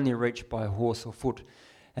you could only reach by horse or foot.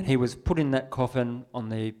 And he was put in that coffin on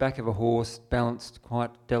the back of a horse, balanced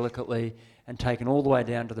quite delicately, and taken all the way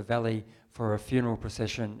down to the valley for a funeral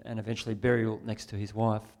procession and eventually burial next to his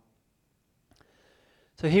wife.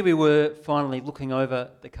 So here we were, finally looking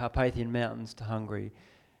over the Carpathian Mountains to Hungary.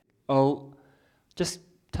 I'll just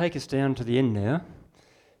take us down to the end now.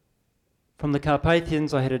 From the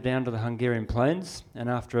Carpathians, I headed down to the Hungarian plains, and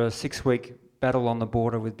after a 6-week battle on the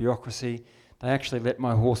border with bureaucracy, they actually let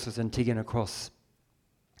my horses and Tigan across.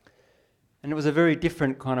 And it was a very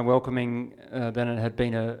different kind of welcoming than it had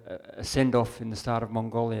been a send-off in the start of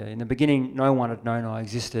Mongolia. In the beginning, no one had known I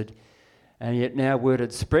existed, and yet now word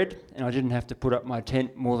had spread, and I didn't have to put up my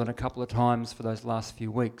tent more than a couple of times for those last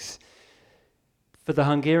few weeks. For the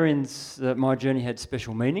Hungarians, my journey had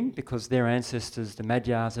special meaning because their ancestors, the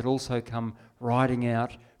Magyars, had also come riding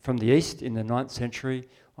out from the east in the 9th century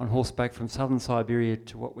on horseback from southern Siberia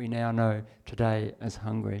to what we now know today as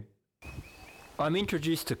Hungary. I'm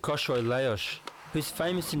introduced to Kossuth Lajos, who's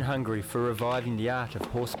famous in Hungary for reviving the art of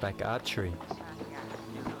horseback archery.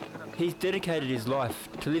 He's dedicated his life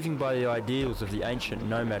to living by the ideals of the ancient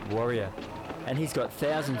nomad warrior, and he's got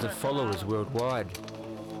thousands of followers worldwide.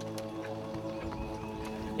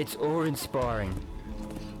 It's awe-inspiring.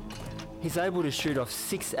 He's able to shoot off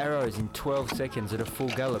 6 arrows in 12 seconds at a full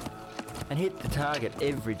gallop and hit the target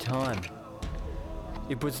every time.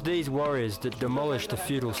 It was these warriors that demolished the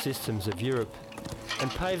feudal systems of Europe and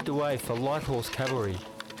paved the way for light horse cavalry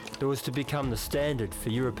that was to become the standard for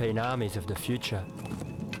European armies of the future.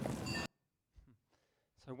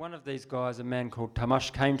 So one of these guys, a man called Tamas,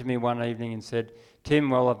 came to me one evening and said, "Tim,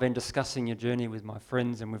 well, I've been discussing your journey with my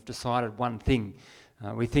friends and we've decided one thing.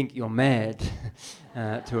 We think you're mad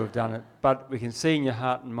to have done it, but we can see in your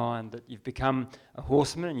heart and mind that you've become a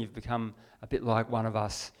horseman and you've become a bit like one of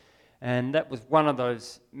us." And that was one of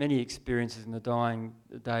those many experiences in the dying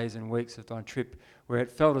days and weeks of my trip where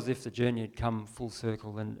it felt as if the journey had come full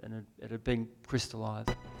circle and it had been crystallised.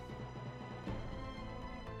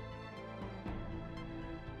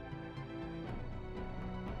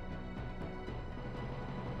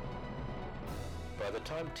 By the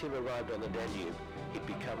time Tim arrived on the Danube, he'd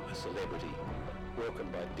become a celebrity,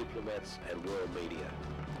 welcomed by diplomats and royal media.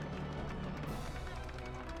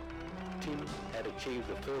 Tim had achieved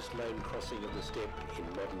the first lane crossing of the steppe in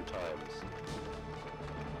modern times.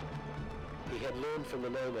 He had learned from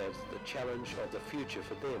the nomads the challenge of the future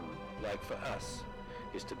for them, like for us,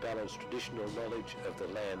 is to balance traditional knowledge of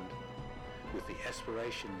the land with the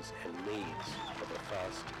aspirations and needs of a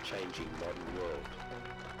fast-changing modern world.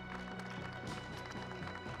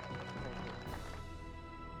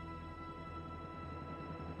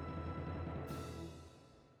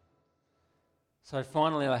 So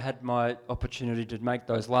finally I had my opportunity to make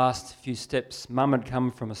those last few steps. Mum had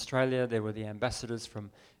come from Australia, there were the ambassadors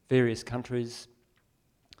from various countries.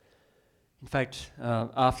 In fact,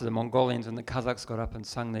 after the Mongolians and the Kazakhs got up and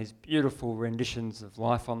sung these beautiful renditions of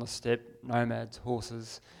life on the steppe, nomads,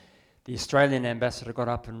 horses, the Australian ambassador got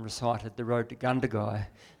up and recited The Road to Gundagai,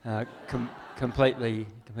 completely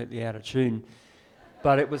out of tune.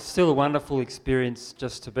 But it was still a wonderful experience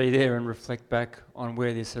just to be there and reflect back on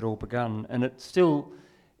where this had all begun. And it still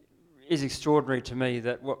is extraordinary to me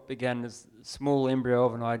that what began as a small embryo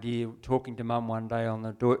of an idea, talking to Mum one day on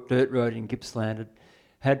the dirt road in Gippsland,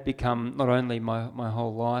 had become not only my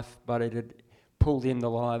whole life, but it had pulled in the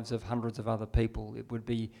lives of hundreds of other people. It would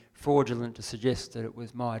be fraudulent to suggest that it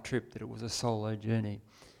was my trip, that it was a solo journey.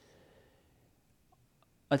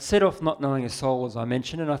 I'd set off not knowing a soul, as I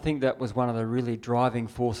mentioned, and I think that was one of the really driving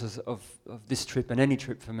forces of this trip and any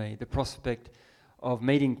trip for me, the prospect of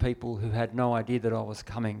meeting people who had no idea that I was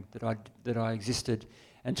coming, that I existed,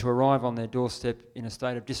 and to arrive on their doorstep in a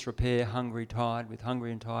state of disrepair, hungry, tired, with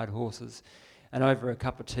hungry and tired horses, and over a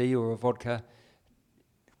cup of tea or a vodka,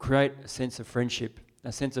 create a sense of friendship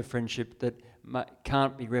that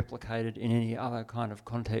can't be replicated in any other kind of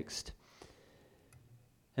context.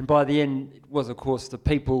 And by the end, it was, of course, the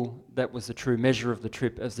people that was the true measure of the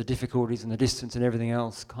trip, as the difficulties and the distance and everything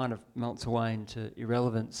else kind of melts away into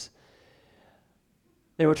irrelevance.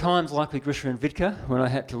 There were times, like with Grisha and Vitka, when I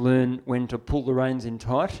had to learn when to pull the reins in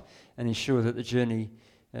tight and ensure that the journey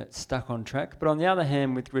stuck on track. But on the other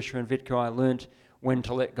hand, with Grisha and Vitka, I learnt when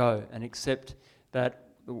to let go and accept that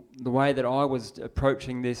the way that I was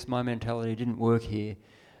approaching this, my mentality didn't work here.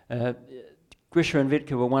 Grisha and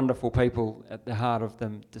Vitka were wonderful people at the heart of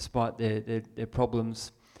them, despite their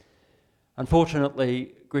problems.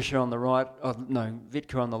 Unfortunately, Grisha on the right,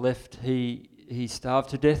 Vitka on the left, he starved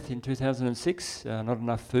to death in 2006, not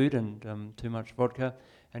enough food and too much vodka,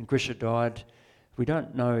 and Grisha died. We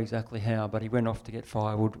don't know exactly how, but he went off to get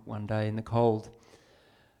firewood one day in the cold.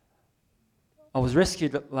 I was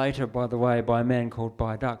rescued later, by the way, by a man called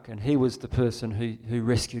Baiduck, and he was the person who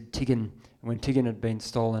rescued Tigan when Tigan had been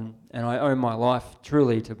stolen, and I owe my life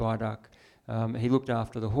truly to Baiduck. He looked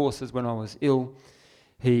after the horses when I was ill.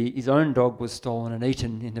 His own dog was stolen and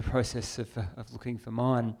eaten in the process of looking for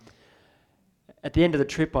mine. At the end of the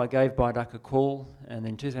trip, I gave Baiduck a call, and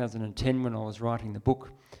in 2010, when I was writing the book,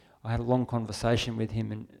 I had a long conversation with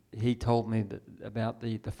him, and he told me about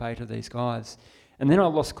the fate of these guys. And then I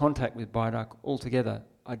lost contact with Baiduck altogether.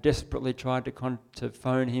 I desperately tried to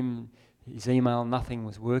phone him, his email, nothing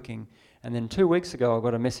was working. And then 2 weeks ago, I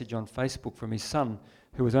got a message on Facebook from his son,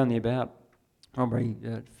 who was only about probably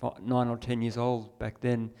 9 or 10 years old back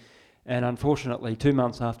then. And unfortunately, 2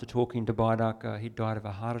 months after talking to Baiduck, he died of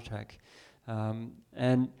a heart attack.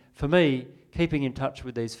 And for me, keeping in touch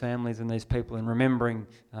with these families and these people and remembering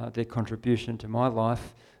their contribution to my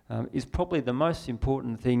life is probably the most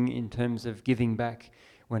important thing in terms of giving back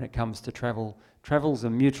when it comes to travel. Travel's a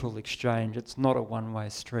mutual exchange. It's not a one-way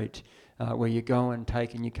street where you go and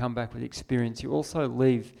take and you come back with experience. You also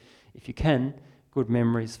leave, if you can, good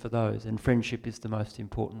memories for those, and friendship is the most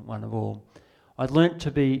important one of all. I'd learnt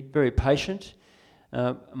to be very patient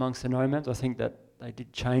amongst the nomads. I think that they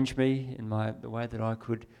did change me in the way that I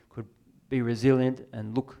could be resilient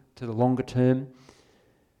and look to the longer term.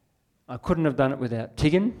 I couldn't have done it without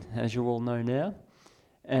Tigan, as you all know now,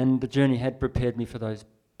 and the journey had prepared me for those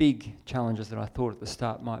big challenges that I thought at the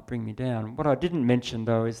start might bring me down. What I didn't mention,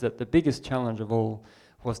 though, is that the biggest challenge of all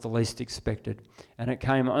was the least expected, and it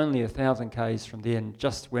came only 1,000 k's from the end,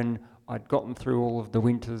 just when I'd gotten through all of the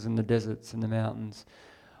winters and the deserts and the mountains.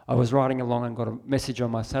 I was riding along and got a message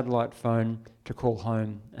on my satellite phone to call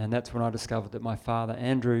home, and that's when I discovered that my father,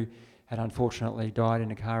 Andrew, had unfortunately died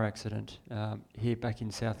in a car accident here back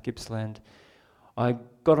in South Gippsland. I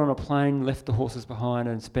got on a plane, left the horses behind,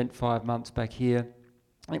 and spent 5 months back here.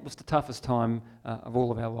 It was the toughest time of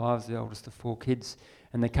all of our lives, the oldest of 4 kids,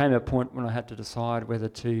 and there came a point when I had to decide whether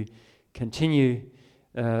to continue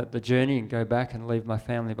the journey and go back and leave my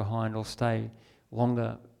family behind, or stay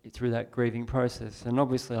longer through that grieving process. And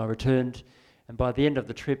obviously I returned, and by the end of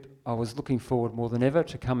the trip I was looking forward more than ever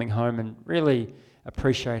to coming home and really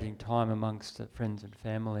appreciating time amongst friends and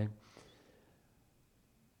family.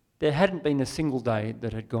 There hadn't been a single day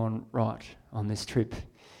that had gone right on this trip.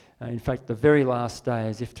 In fact, the very last day,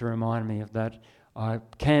 as if to remind me of that, I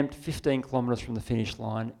camped 15 kilometres from the finish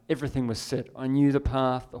line. Everything was set. I knew the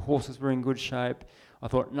path, the horses were in good shape. I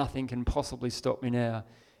thought nothing can possibly stop me now.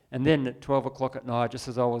 And then at 12 o'clock at night, just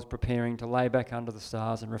as I was preparing to lay back under the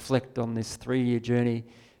stars and reflect on this 3-year journey,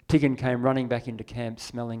 Tigan came running back into camp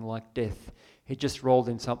smelling like death. He'd just rolled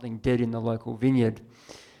in something dead in the local vineyard.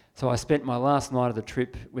 So I spent my last night of the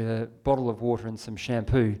trip with a bottle of water and some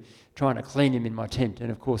shampoo trying to clean him in my tent.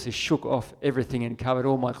 And of course he shook off everything and covered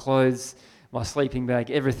all my clothes, my sleeping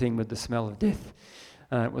bag, everything with the smell of death.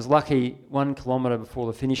 It was lucky 1 kilometre before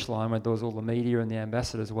the finish line, where there was all the media and the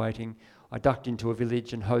ambassadors waiting, I ducked into a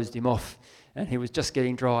village and hosed him off, and he was just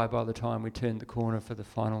getting dry by the time we turned the corner for the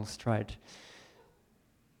final straight.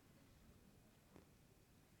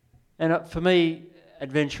 And for me,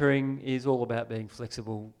 adventuring is all about being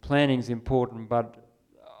flexible. Planning's important, but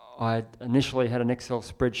I initially had an Excel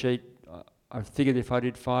spreadsheet. I figured if I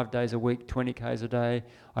did 5 days a week, 20 k's a day,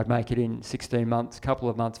 I'd make it in 16 months, couple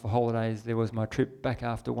of months for holidays. There was my trip back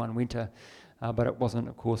after one winter. but it wasn't,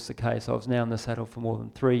 of course, the case. I was now in the saddle for more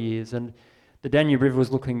than 3 years, and the Danube River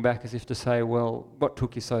was looking back as if to say, well, what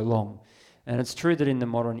took you so long? And it's true that in the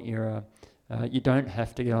modern era, you don't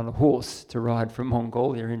have to get on a horse to ride from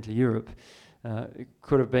Mongolia into Europe. It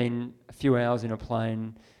could have been a few hours in a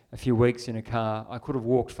plane, a few weeks in a car. I could have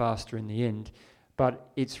walked faster in the end,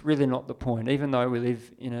 but it's really not the point. Even though we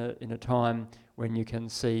live in a time when you can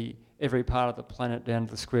see every part of the planet down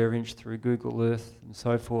to the square inch through Google Earth and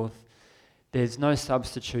so forth, there's no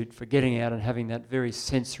substitute for getting out and having that very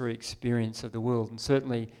sensory experience of the world. And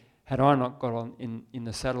certainly, had I not got on in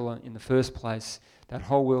the saddle in the first place, that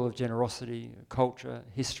whole world of generosity, culture,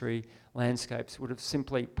 history, landscapes would have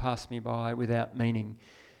simply passed me by without meaning.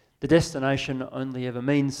 The destination only ever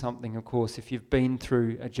means something, of course, if you've been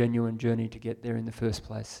through a genuine journey to get there in the first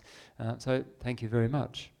place. So thank you very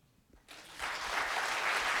much.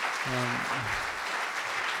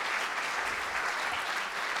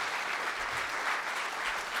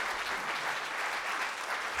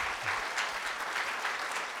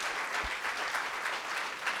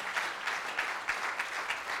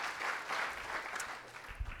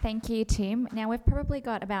 Thank you, Tim. Now we've probably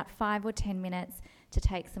got about 5 or 10 minutes to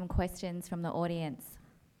take some questions from the audience.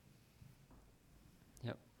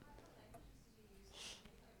 Yep.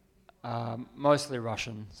 Mostly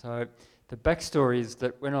Russian. So the backstory is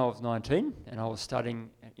that when I was 19 and I was studying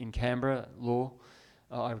in Canberra law,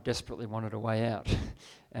 I desperately wanted a way out.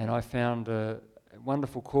 And I found a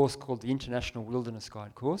wonderful course called the International Wilderness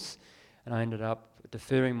Guide course. And I ended up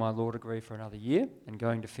deferring my law degree for another year and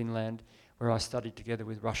going to Finland, where I studied together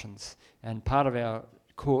with Russians. And part of our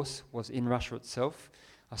course was in Russia itself.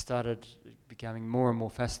 I started becoming more and more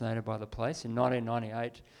fascinated by the place. In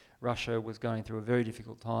 1998, Russia was going through a very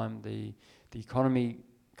difficult time. The economy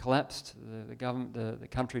collapsed, the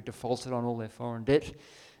country defaulted on all their foreign debt,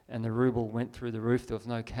 and the ruble went through the roof. There was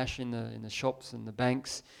no cash in the shops and the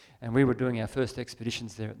banks, and we were doing our first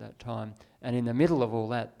expeditions there at that time. And in the middle of all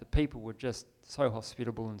that, the people were just so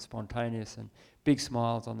hospitable and spontaneous and big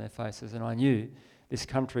smiles on their faces. And I knew this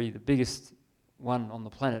country, the biggest one on the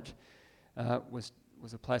planet, was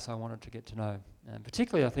a place I wanted to get to know. And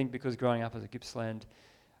particularly, I think, because growing up as a Gippsland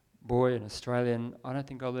boy, an Australian, I don't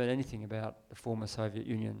think I learned anything about the former Soviet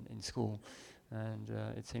Union in school. And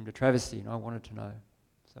it seemed a travesty, and I wanted to know.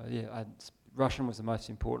 So yeah, Russian was the most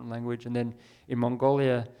important language. And then in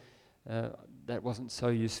Mongolia, that wasn't so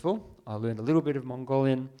useful. I learned a little bit of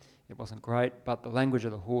Mongolian. It wasn't great, but the language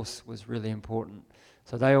of the horse was really important.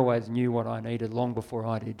 So they always knew what I needed long before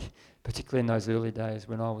I did, particularly in those early days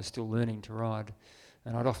when I was still learning to ride.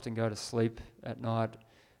 And I'd often go to sleep at night,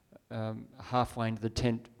 halfway into the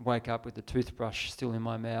tent, wake up with the toothbrush still in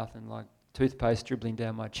my mouth and like toothpaste dribbling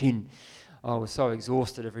down my chin. I was so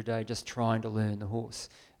exhausted every day just trying to learn the horse.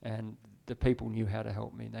 And the people knew how to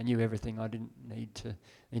help me. They knew everything. I didn't need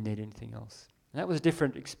anything else. And that was a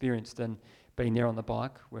different experience than being there on the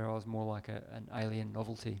bike, where I was more like an alien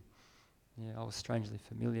novelty. Yeah, I was strangely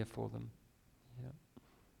familiar for them. Yeah.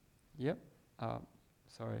 Yep.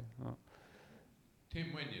 Sorry. Oh.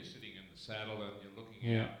 Tim, when you're sitting in the saddle and you're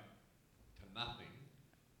looking out to nothing,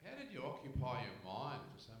 how did you occupy your mind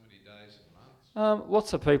for so many days and months?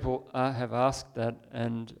 Lots of people have asked that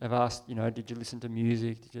and have asked, did you listen to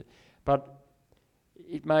music? But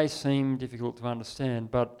it may seem difficult to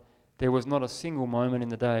understand, but there was not a single moment in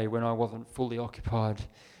the day when I wasn't fully occupied.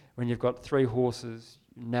 When you've got 3 horses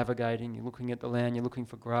navigating, you're looking at the land, you're looking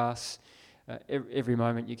for grass. Every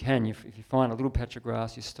moment you can, if you find a little patch of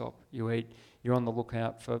grass, you stop, you eat. You're on the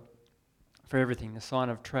lookout for everything, the sign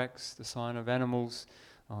of tracks, the sign of animals.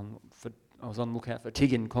 I was on the lookout for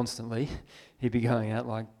Tiggin constantly. He'd be going out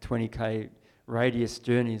like 20k radius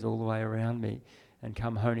journeys all the way around me and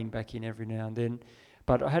come honing back in every now and then.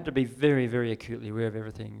 But I had to be very, very acutely aware of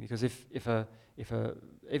everything, because even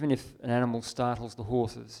if an animal startles the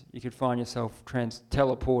horses, you could find yourself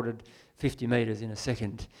teleported 50 metres in a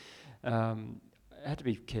second. I had to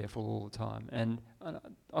be careful all the time, and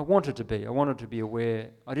I wanted to be aware.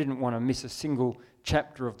 I didn't want to miss a single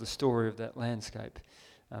chapter of the story of that landscape.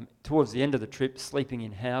 Towards the end of the trip, sleeping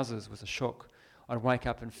in houses was a shock. I'd wake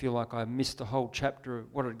up and feel like I missed a whole chapter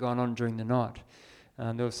of what had gone on during the night.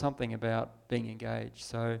 There was something about being engaged.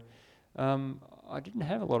 So I didn't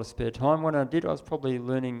have a lot of spare time. When I did, I was probably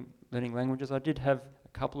learning languages. I did have a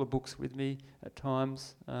couple of books with me at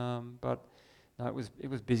times, but no, it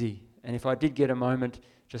was busy. And if I did get a moment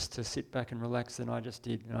just to sit back and relax, then I just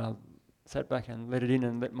did. I sat back and let it in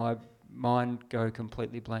and let my mind go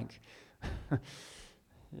completely blank.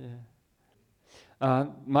 Yeah. It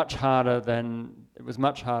was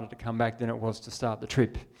much harder to come back than it was to start the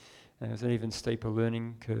trip. There was an even steeper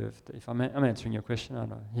learning curve. If I'm answering your question, I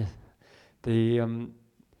know. Yeah.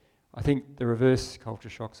 I think the reverse culture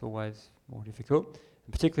shock's always more difficult,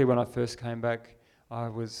 and particularly when I first came back. I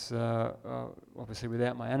was obviously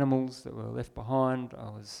without my animals that were left behind. I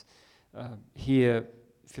was here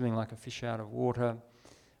feeling like a fish out of water.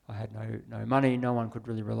 I had no money. No one could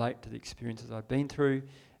really relate to the experiences I'd been through.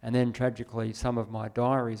 And then tragically, some of my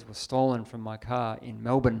diaries were stolen from my car in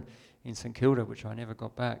Melbourne, in St Kilda, which I never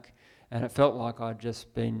got back. And it felt like I'd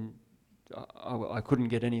just been, I couldn't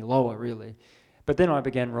get any lower really. But then I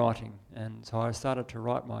began writing, and so I started to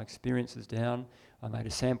write my experiences down. I made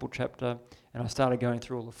a sample chapter, and I started going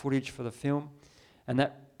through all the footage for the film. And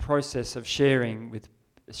that process of sharing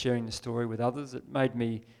the story with others, it made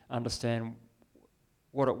me understand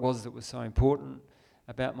what it was that was so important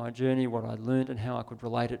about my journey, what I'd learned, and how I could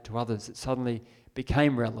relate it to others. It suddenly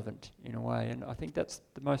became relevant in a way, and I think that's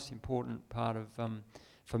the most important part of,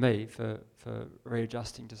 for me, for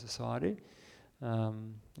readjusting to society.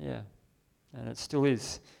 Yeah, and it still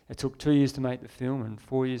is. It took 2 years to make the film and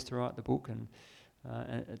 4 years to write the book, and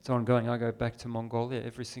it's ongoing. I go back to Mongolia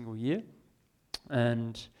every single year,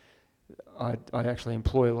 and I actually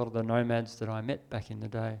employ a lot of the nomads that I met back in the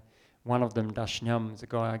day. One of them, Dashnyam, is a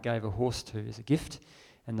guy I gave a horse to as a gift.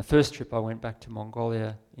 And the first trip I went back to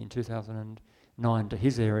Mongolia in 2009 to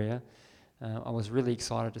his area, I was really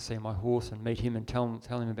excited to see my horse and meet him and tell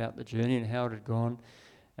him about the journey and how it had gone.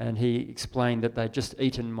 And he explained that they'd just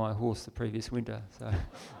eaten my horse the previous winter. So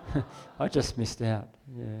I just missed out,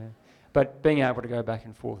 yeah. But being able to go back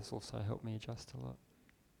and forth has also helped me adjust a lot.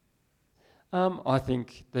 I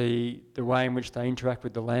think the way in which they interact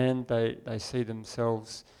with the land, they see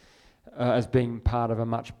themselves as being part of a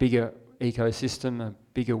much bigger ecosystem, a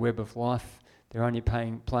bigger web of life. They're only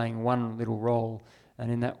playing one little role,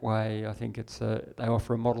 and in that way I think they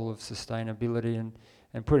offer a model of sustainability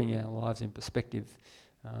and putting our lives in perspective.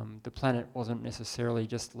 The planet wasn't necessarily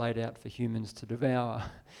just laid out for humans to devour,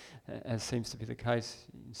 as seems to be the case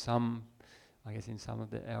in some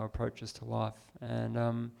of our approaches to life.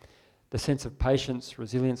 And the sense of patience,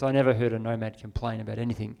 resilience. I never heard a nomad complain about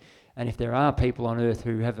anything. And if there are people on Earth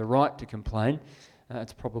who have the right to complain,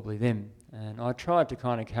 it's probably them. And I tried to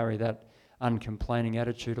kind of carry that uncomplaining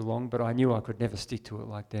attitude along, but I knew I could never stick to it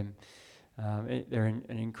like them. They're an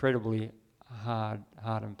incredibly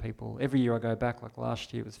hardened people. Every year I go back, like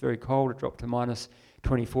last year, it was very cold. It dropped to minus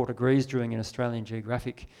 24 degrees during an Australian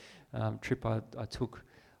Geographic trip I took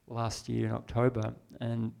last year in October.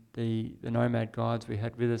 And the nomad guides we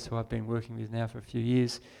had with us, who I've been working with now for a few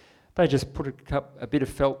years, they just put a bit of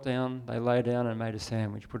felt down, they lay down and made a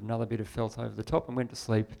sandwich, put another bit of felt over the top and went to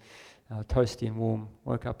sleep, toasty and warm.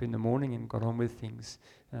 Woke up in the morning and got on with things.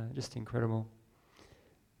 Just incredible.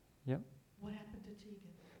 Yep. What happened to Tegan?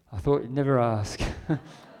 I thought you'd never ask.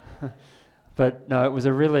 But no, it was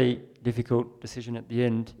a really difficult decision at the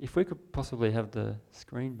end. If we could possibly have the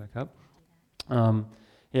screen back up.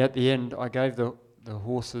 Yeah, at the end I gave the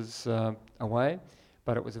horses away,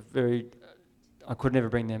 but it was I could never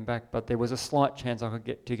bring them back, but there was a slight chance I could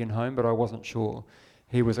get Tegan home, but I wasn't sure.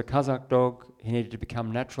 He was a Kazakh dog. He needed to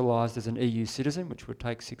become naturalised as an EU citizen, which would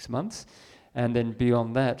take 6 months. And then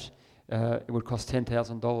beyond that, it would cost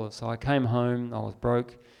 $10,000. So I came home, I was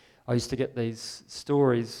broke. I used to get these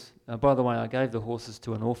stories. By the way, I gave the horses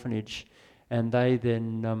to an orphanage, and they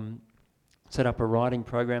then set up a riding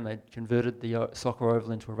program. They converted the soccer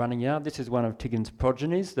oval into a running yard. This is one of Tegan's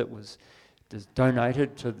progenies that was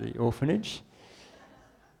donated to the orphanage.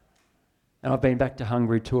 And I've been back to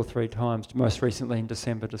Hungary 2 or 3 times, most recently in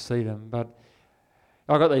December to see them. But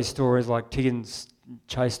I got these stories like Tegan's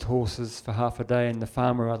chased horses for half a day, and the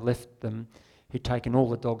farmer I'd left them, he'd taken all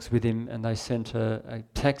the dogs with him, and they sent a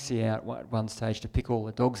taxi out at one stage to pick all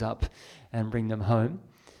the dogs up and bring them home.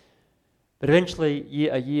 But eventually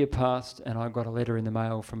a year passed and I got a letter in the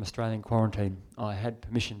mail from Australian Quarantine. I had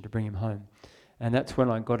permission to bring him home. And that's when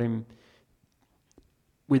I got him,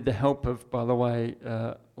 with the help of, by the way,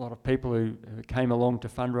 a lot of people who came along to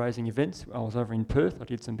fundraising events. I was over in Perth, I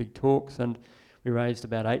did some big talks, and we raised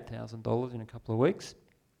about $8,000 in a couple of weeks.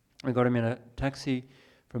 We got him in a taxi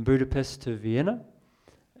from Budapest to Vienna,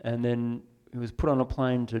 and then he was put on a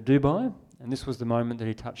plane to Dubai, and this was the moment that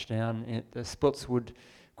he touched down at the Spotswood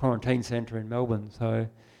Quarantine Centre in Melbourne. So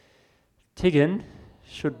Tegan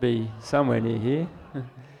should be somewhere near here.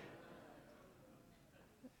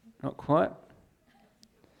 Not quite.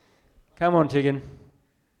 Come on, Tegan.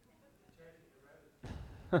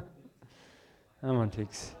 Come on,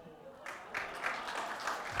 Tix.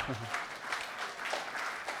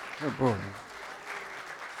 Oh boy.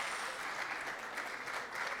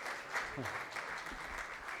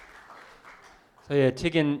 So yeah,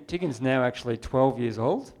 Tegan's now actually 12 years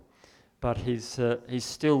old, but he's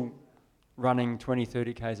still running 20,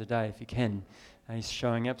 30 k's a day if he can. And he's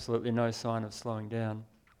showing absolutely no sign of slowing down.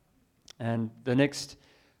 And the next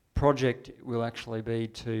project will actually be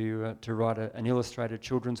to write an illustrated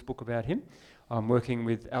children's book about him. I'm working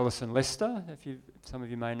with Alison Lester, if some of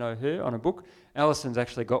you may know her, on a book. Alison's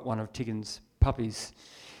actually got one of Tiggin's puppies,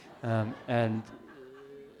 and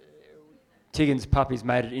Tiggin's puppies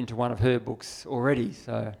made it into one of her books already.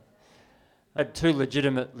 So I had 2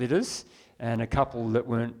 legitimate litters and a couple that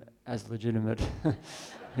weren't as legitimate.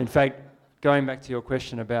 In fact, going back to your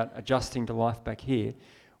question about adjusting to life back here,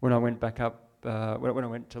 when I went back up, when I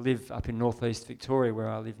went to live up in northeast Victoria, where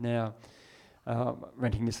I live now,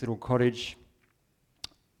 renting this little cottage,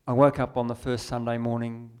 I woke up on the first Sunday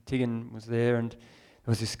morning. Tiggin was there, and there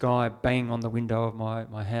was this guy banging on the window of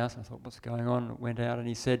my house. I thought, what's going on? I went out, and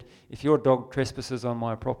he said, if your dog trespasses on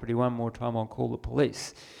my property one more time, I'll call the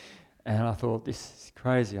police. And I thought, this is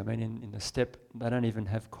crazy. I mean, in the steppe, they don't even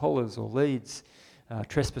have collars or leads.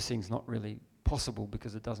 Trespassing's not really possible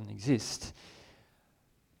because it doesn't exist.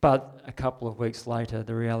 But a couple of weeks later,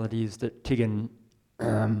 the reality is that Tiggin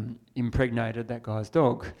impregnated that guy's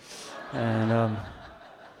dog. And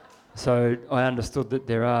so I understood that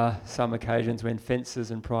there are some occasions when fences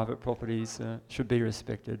and private properties should be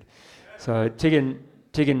respected. So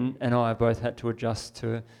Tiggin and I both had to adjust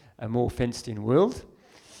to a more fenced-in world.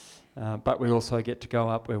 But we also get to go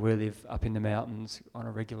up where we live, up in the mountains on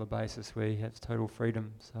a regular basis, where he has total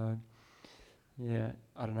freedom. So, yeah,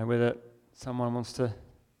 I don't know whether someone wants to...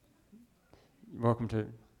 You're welcome to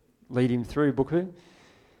lead him through, Buku.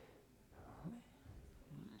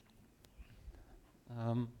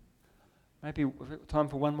 Maybe time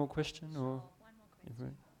for one more question? Or one more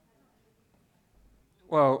question.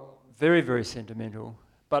 Well, very, very sentimental,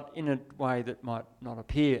 but in a way that might not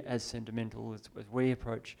appear as sentimental as we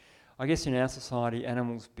approach. I guess in our society,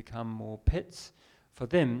 animals become more pets. For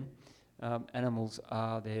them, animals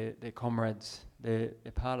are their comrades. They're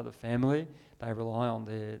part of the family. They rely on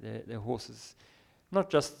their horses, not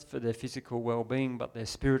just for their physical well-being, but their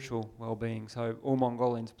spiritual well-being. So all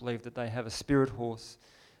Mongolians believe that they have a spirit horse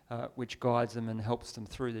which guides them and helps them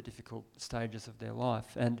through the difficult stages of their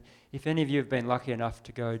life. And if any of you have been lucky enough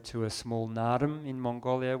to go to a small Nardam in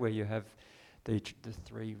Mongolia, where you have the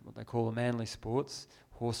 3, what they call the manly sports,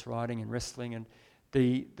 horse riding and wrestling, and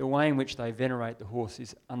the way in which they venerate the horse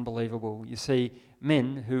is unbelievable. You see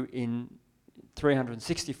men who in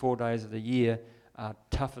 364 days of the year are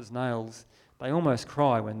tough as nails. They almost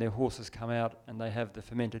cry when their horses come out and they have the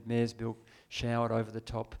fermented mare's milk showered over the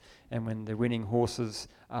top, and when the winning horses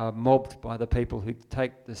are mobbed by the people who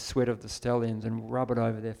take the sweat of the stallions and rub it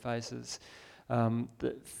over their faces.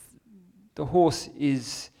 The horse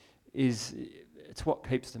is it's what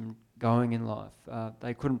keeps them going in life.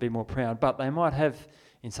 They couldn't be more proud, but they might have,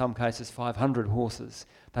 in some cases, 500 horses.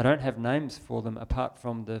 They don't have names for them apart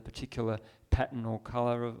from the particular pattern or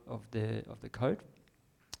colour of the coat.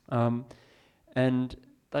 And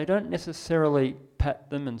they don't necessarily pat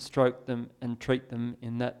them and stroke them and treat them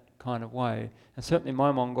in that kind of way. And certainly my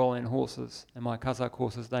Mongolian horses and my Kazakh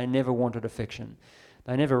horses, they never wanted affection.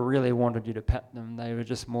 They never really wanted you to pat them. They were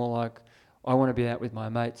just more like, I want to be out with my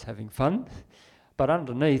mates having fun. But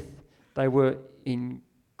underneath, they were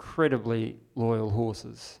incredibly loyal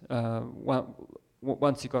horses.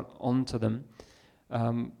 Once you got onto them,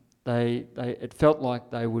 it felt like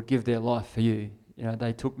they would give their life for you. You know,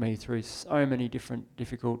 they took me through so many different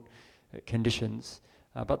difficult conditions,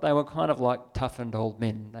 but they were kind of like toughened old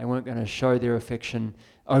men. They weren't going to show their affection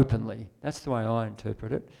openly. That's the way I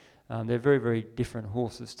interpret it. They're very, very different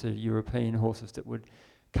horses to European horses that would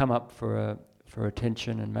come up for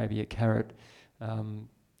attention and maybe a carrot.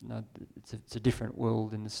 No, it's a different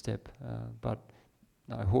world in the steppe, but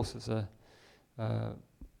no, horses are,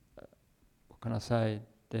 what can I say,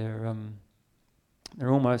 they're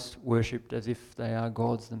almost worshipped as if they are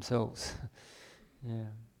gods themselves. Yeah.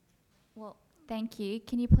 Well, thank you.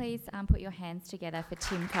 Can you please put your hands together for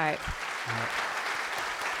Tim Cope?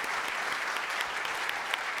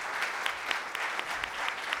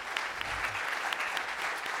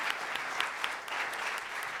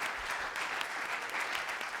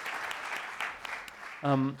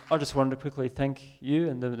 I just wanted to quickly thank you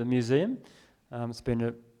and the museum. It's been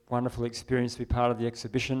a wonderful experience to be part of the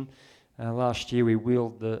exhibition. Last year we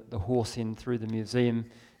wheeled the horse in through the museum,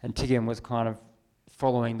 and Tiggin was kind of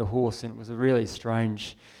following the horse, and it was a really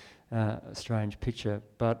strange picture.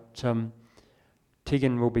 But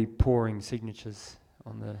Tiggin will be pouring signatures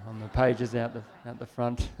on the pages out the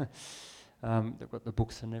front. They've got the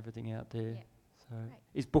books and everything out there. Yep. So great.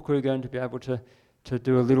 Is Buku going to be able to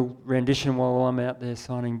do a little rendition while I'm out there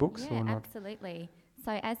signing books or not? Absolutely.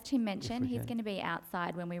 So as Tim mentioned, he's can. going to be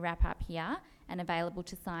outside when we wrap up here and available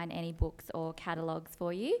to sign any books or catalogues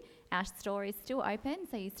for you. Our store is still open,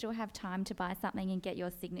 so you still have time to buy something and get your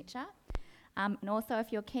signature. And also,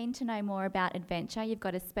 if you're keen to know more about adventure, you've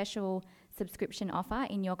got a special subscription offer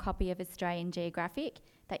in your copy of Australian Geographic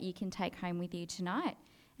that you can take home with you tonight.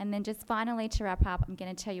 And then just finally, to wrap up, I'm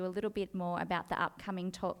going to tell you a little bit more about the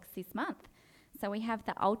upcoming talks this month. So we have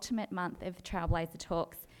the ultimate month of Trailblazer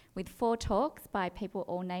Talks with 4 talks by people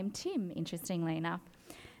all named Tim, interestingly enough.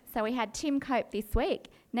 So we had Tim Cope this week.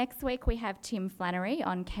 Next week we have Tim Flannery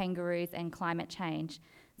on kangaroos and climate change.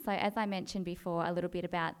 So as I mentioned before, a little bit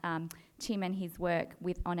about Tim and his work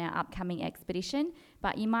on our upcoming expedition,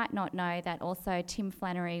 but you might not know that also Tim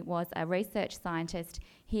Flannery was a research scientist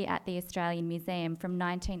here at the Australian Museum from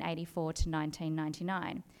 1984 to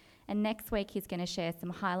 1999. And next week he's going to share some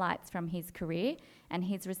highlights from his career and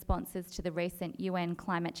his responses to the recent UN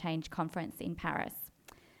Climate Change Conference in Paris.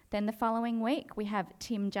 Then the following week we have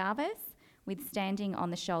Tim Jarvis with Standing on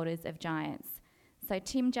the Shoulders of Giants. So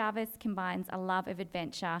Tim Jarvis combines a love of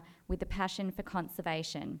adventure with a passion for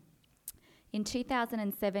conservation. In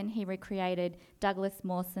 2007 he recreated Douglas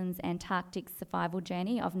Mawson's Antarctic survival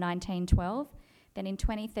journey of 1912. Then in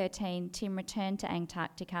 2013, Tim returned to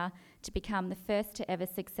Antarctica to become the first to ever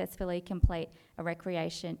successfully complete a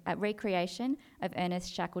recreation of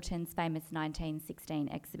Ernest Shackleton's famous 1916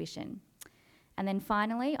 exhibition. And then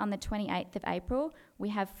finally, on the 28th of April, we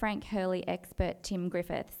have Frank Hurley expert Tim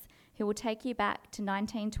Griffiths, who will take you back to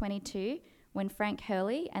 1922 when Frank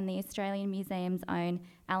Hurley and the Australian Museum's own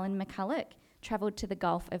Alan McCulloch travelled to the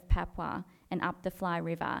Gulf of Papua and up the Fly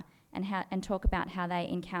River and talk about how they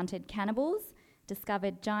encountered cannibals,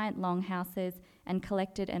 discovered giant longhouses and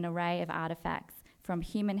collected an array of artefacts from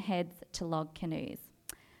human heads to log canoes.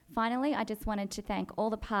 Finally, I just wanted to thank all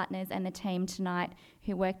the partners and the team tonight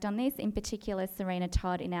who worked on this, in particular Serena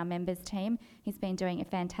Todd in our members team, who's been doing a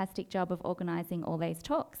fantastic job of organising all these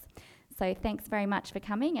talks. So thanks very much for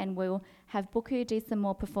coming, and we'll have Buku do some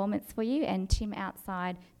more performance for you and Tim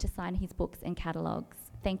outside to sign his books and catalogues.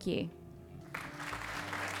 Thank you.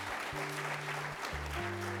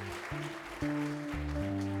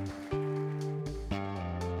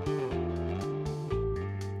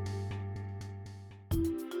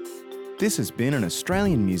 This has been an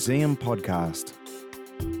Australian Museum podcast.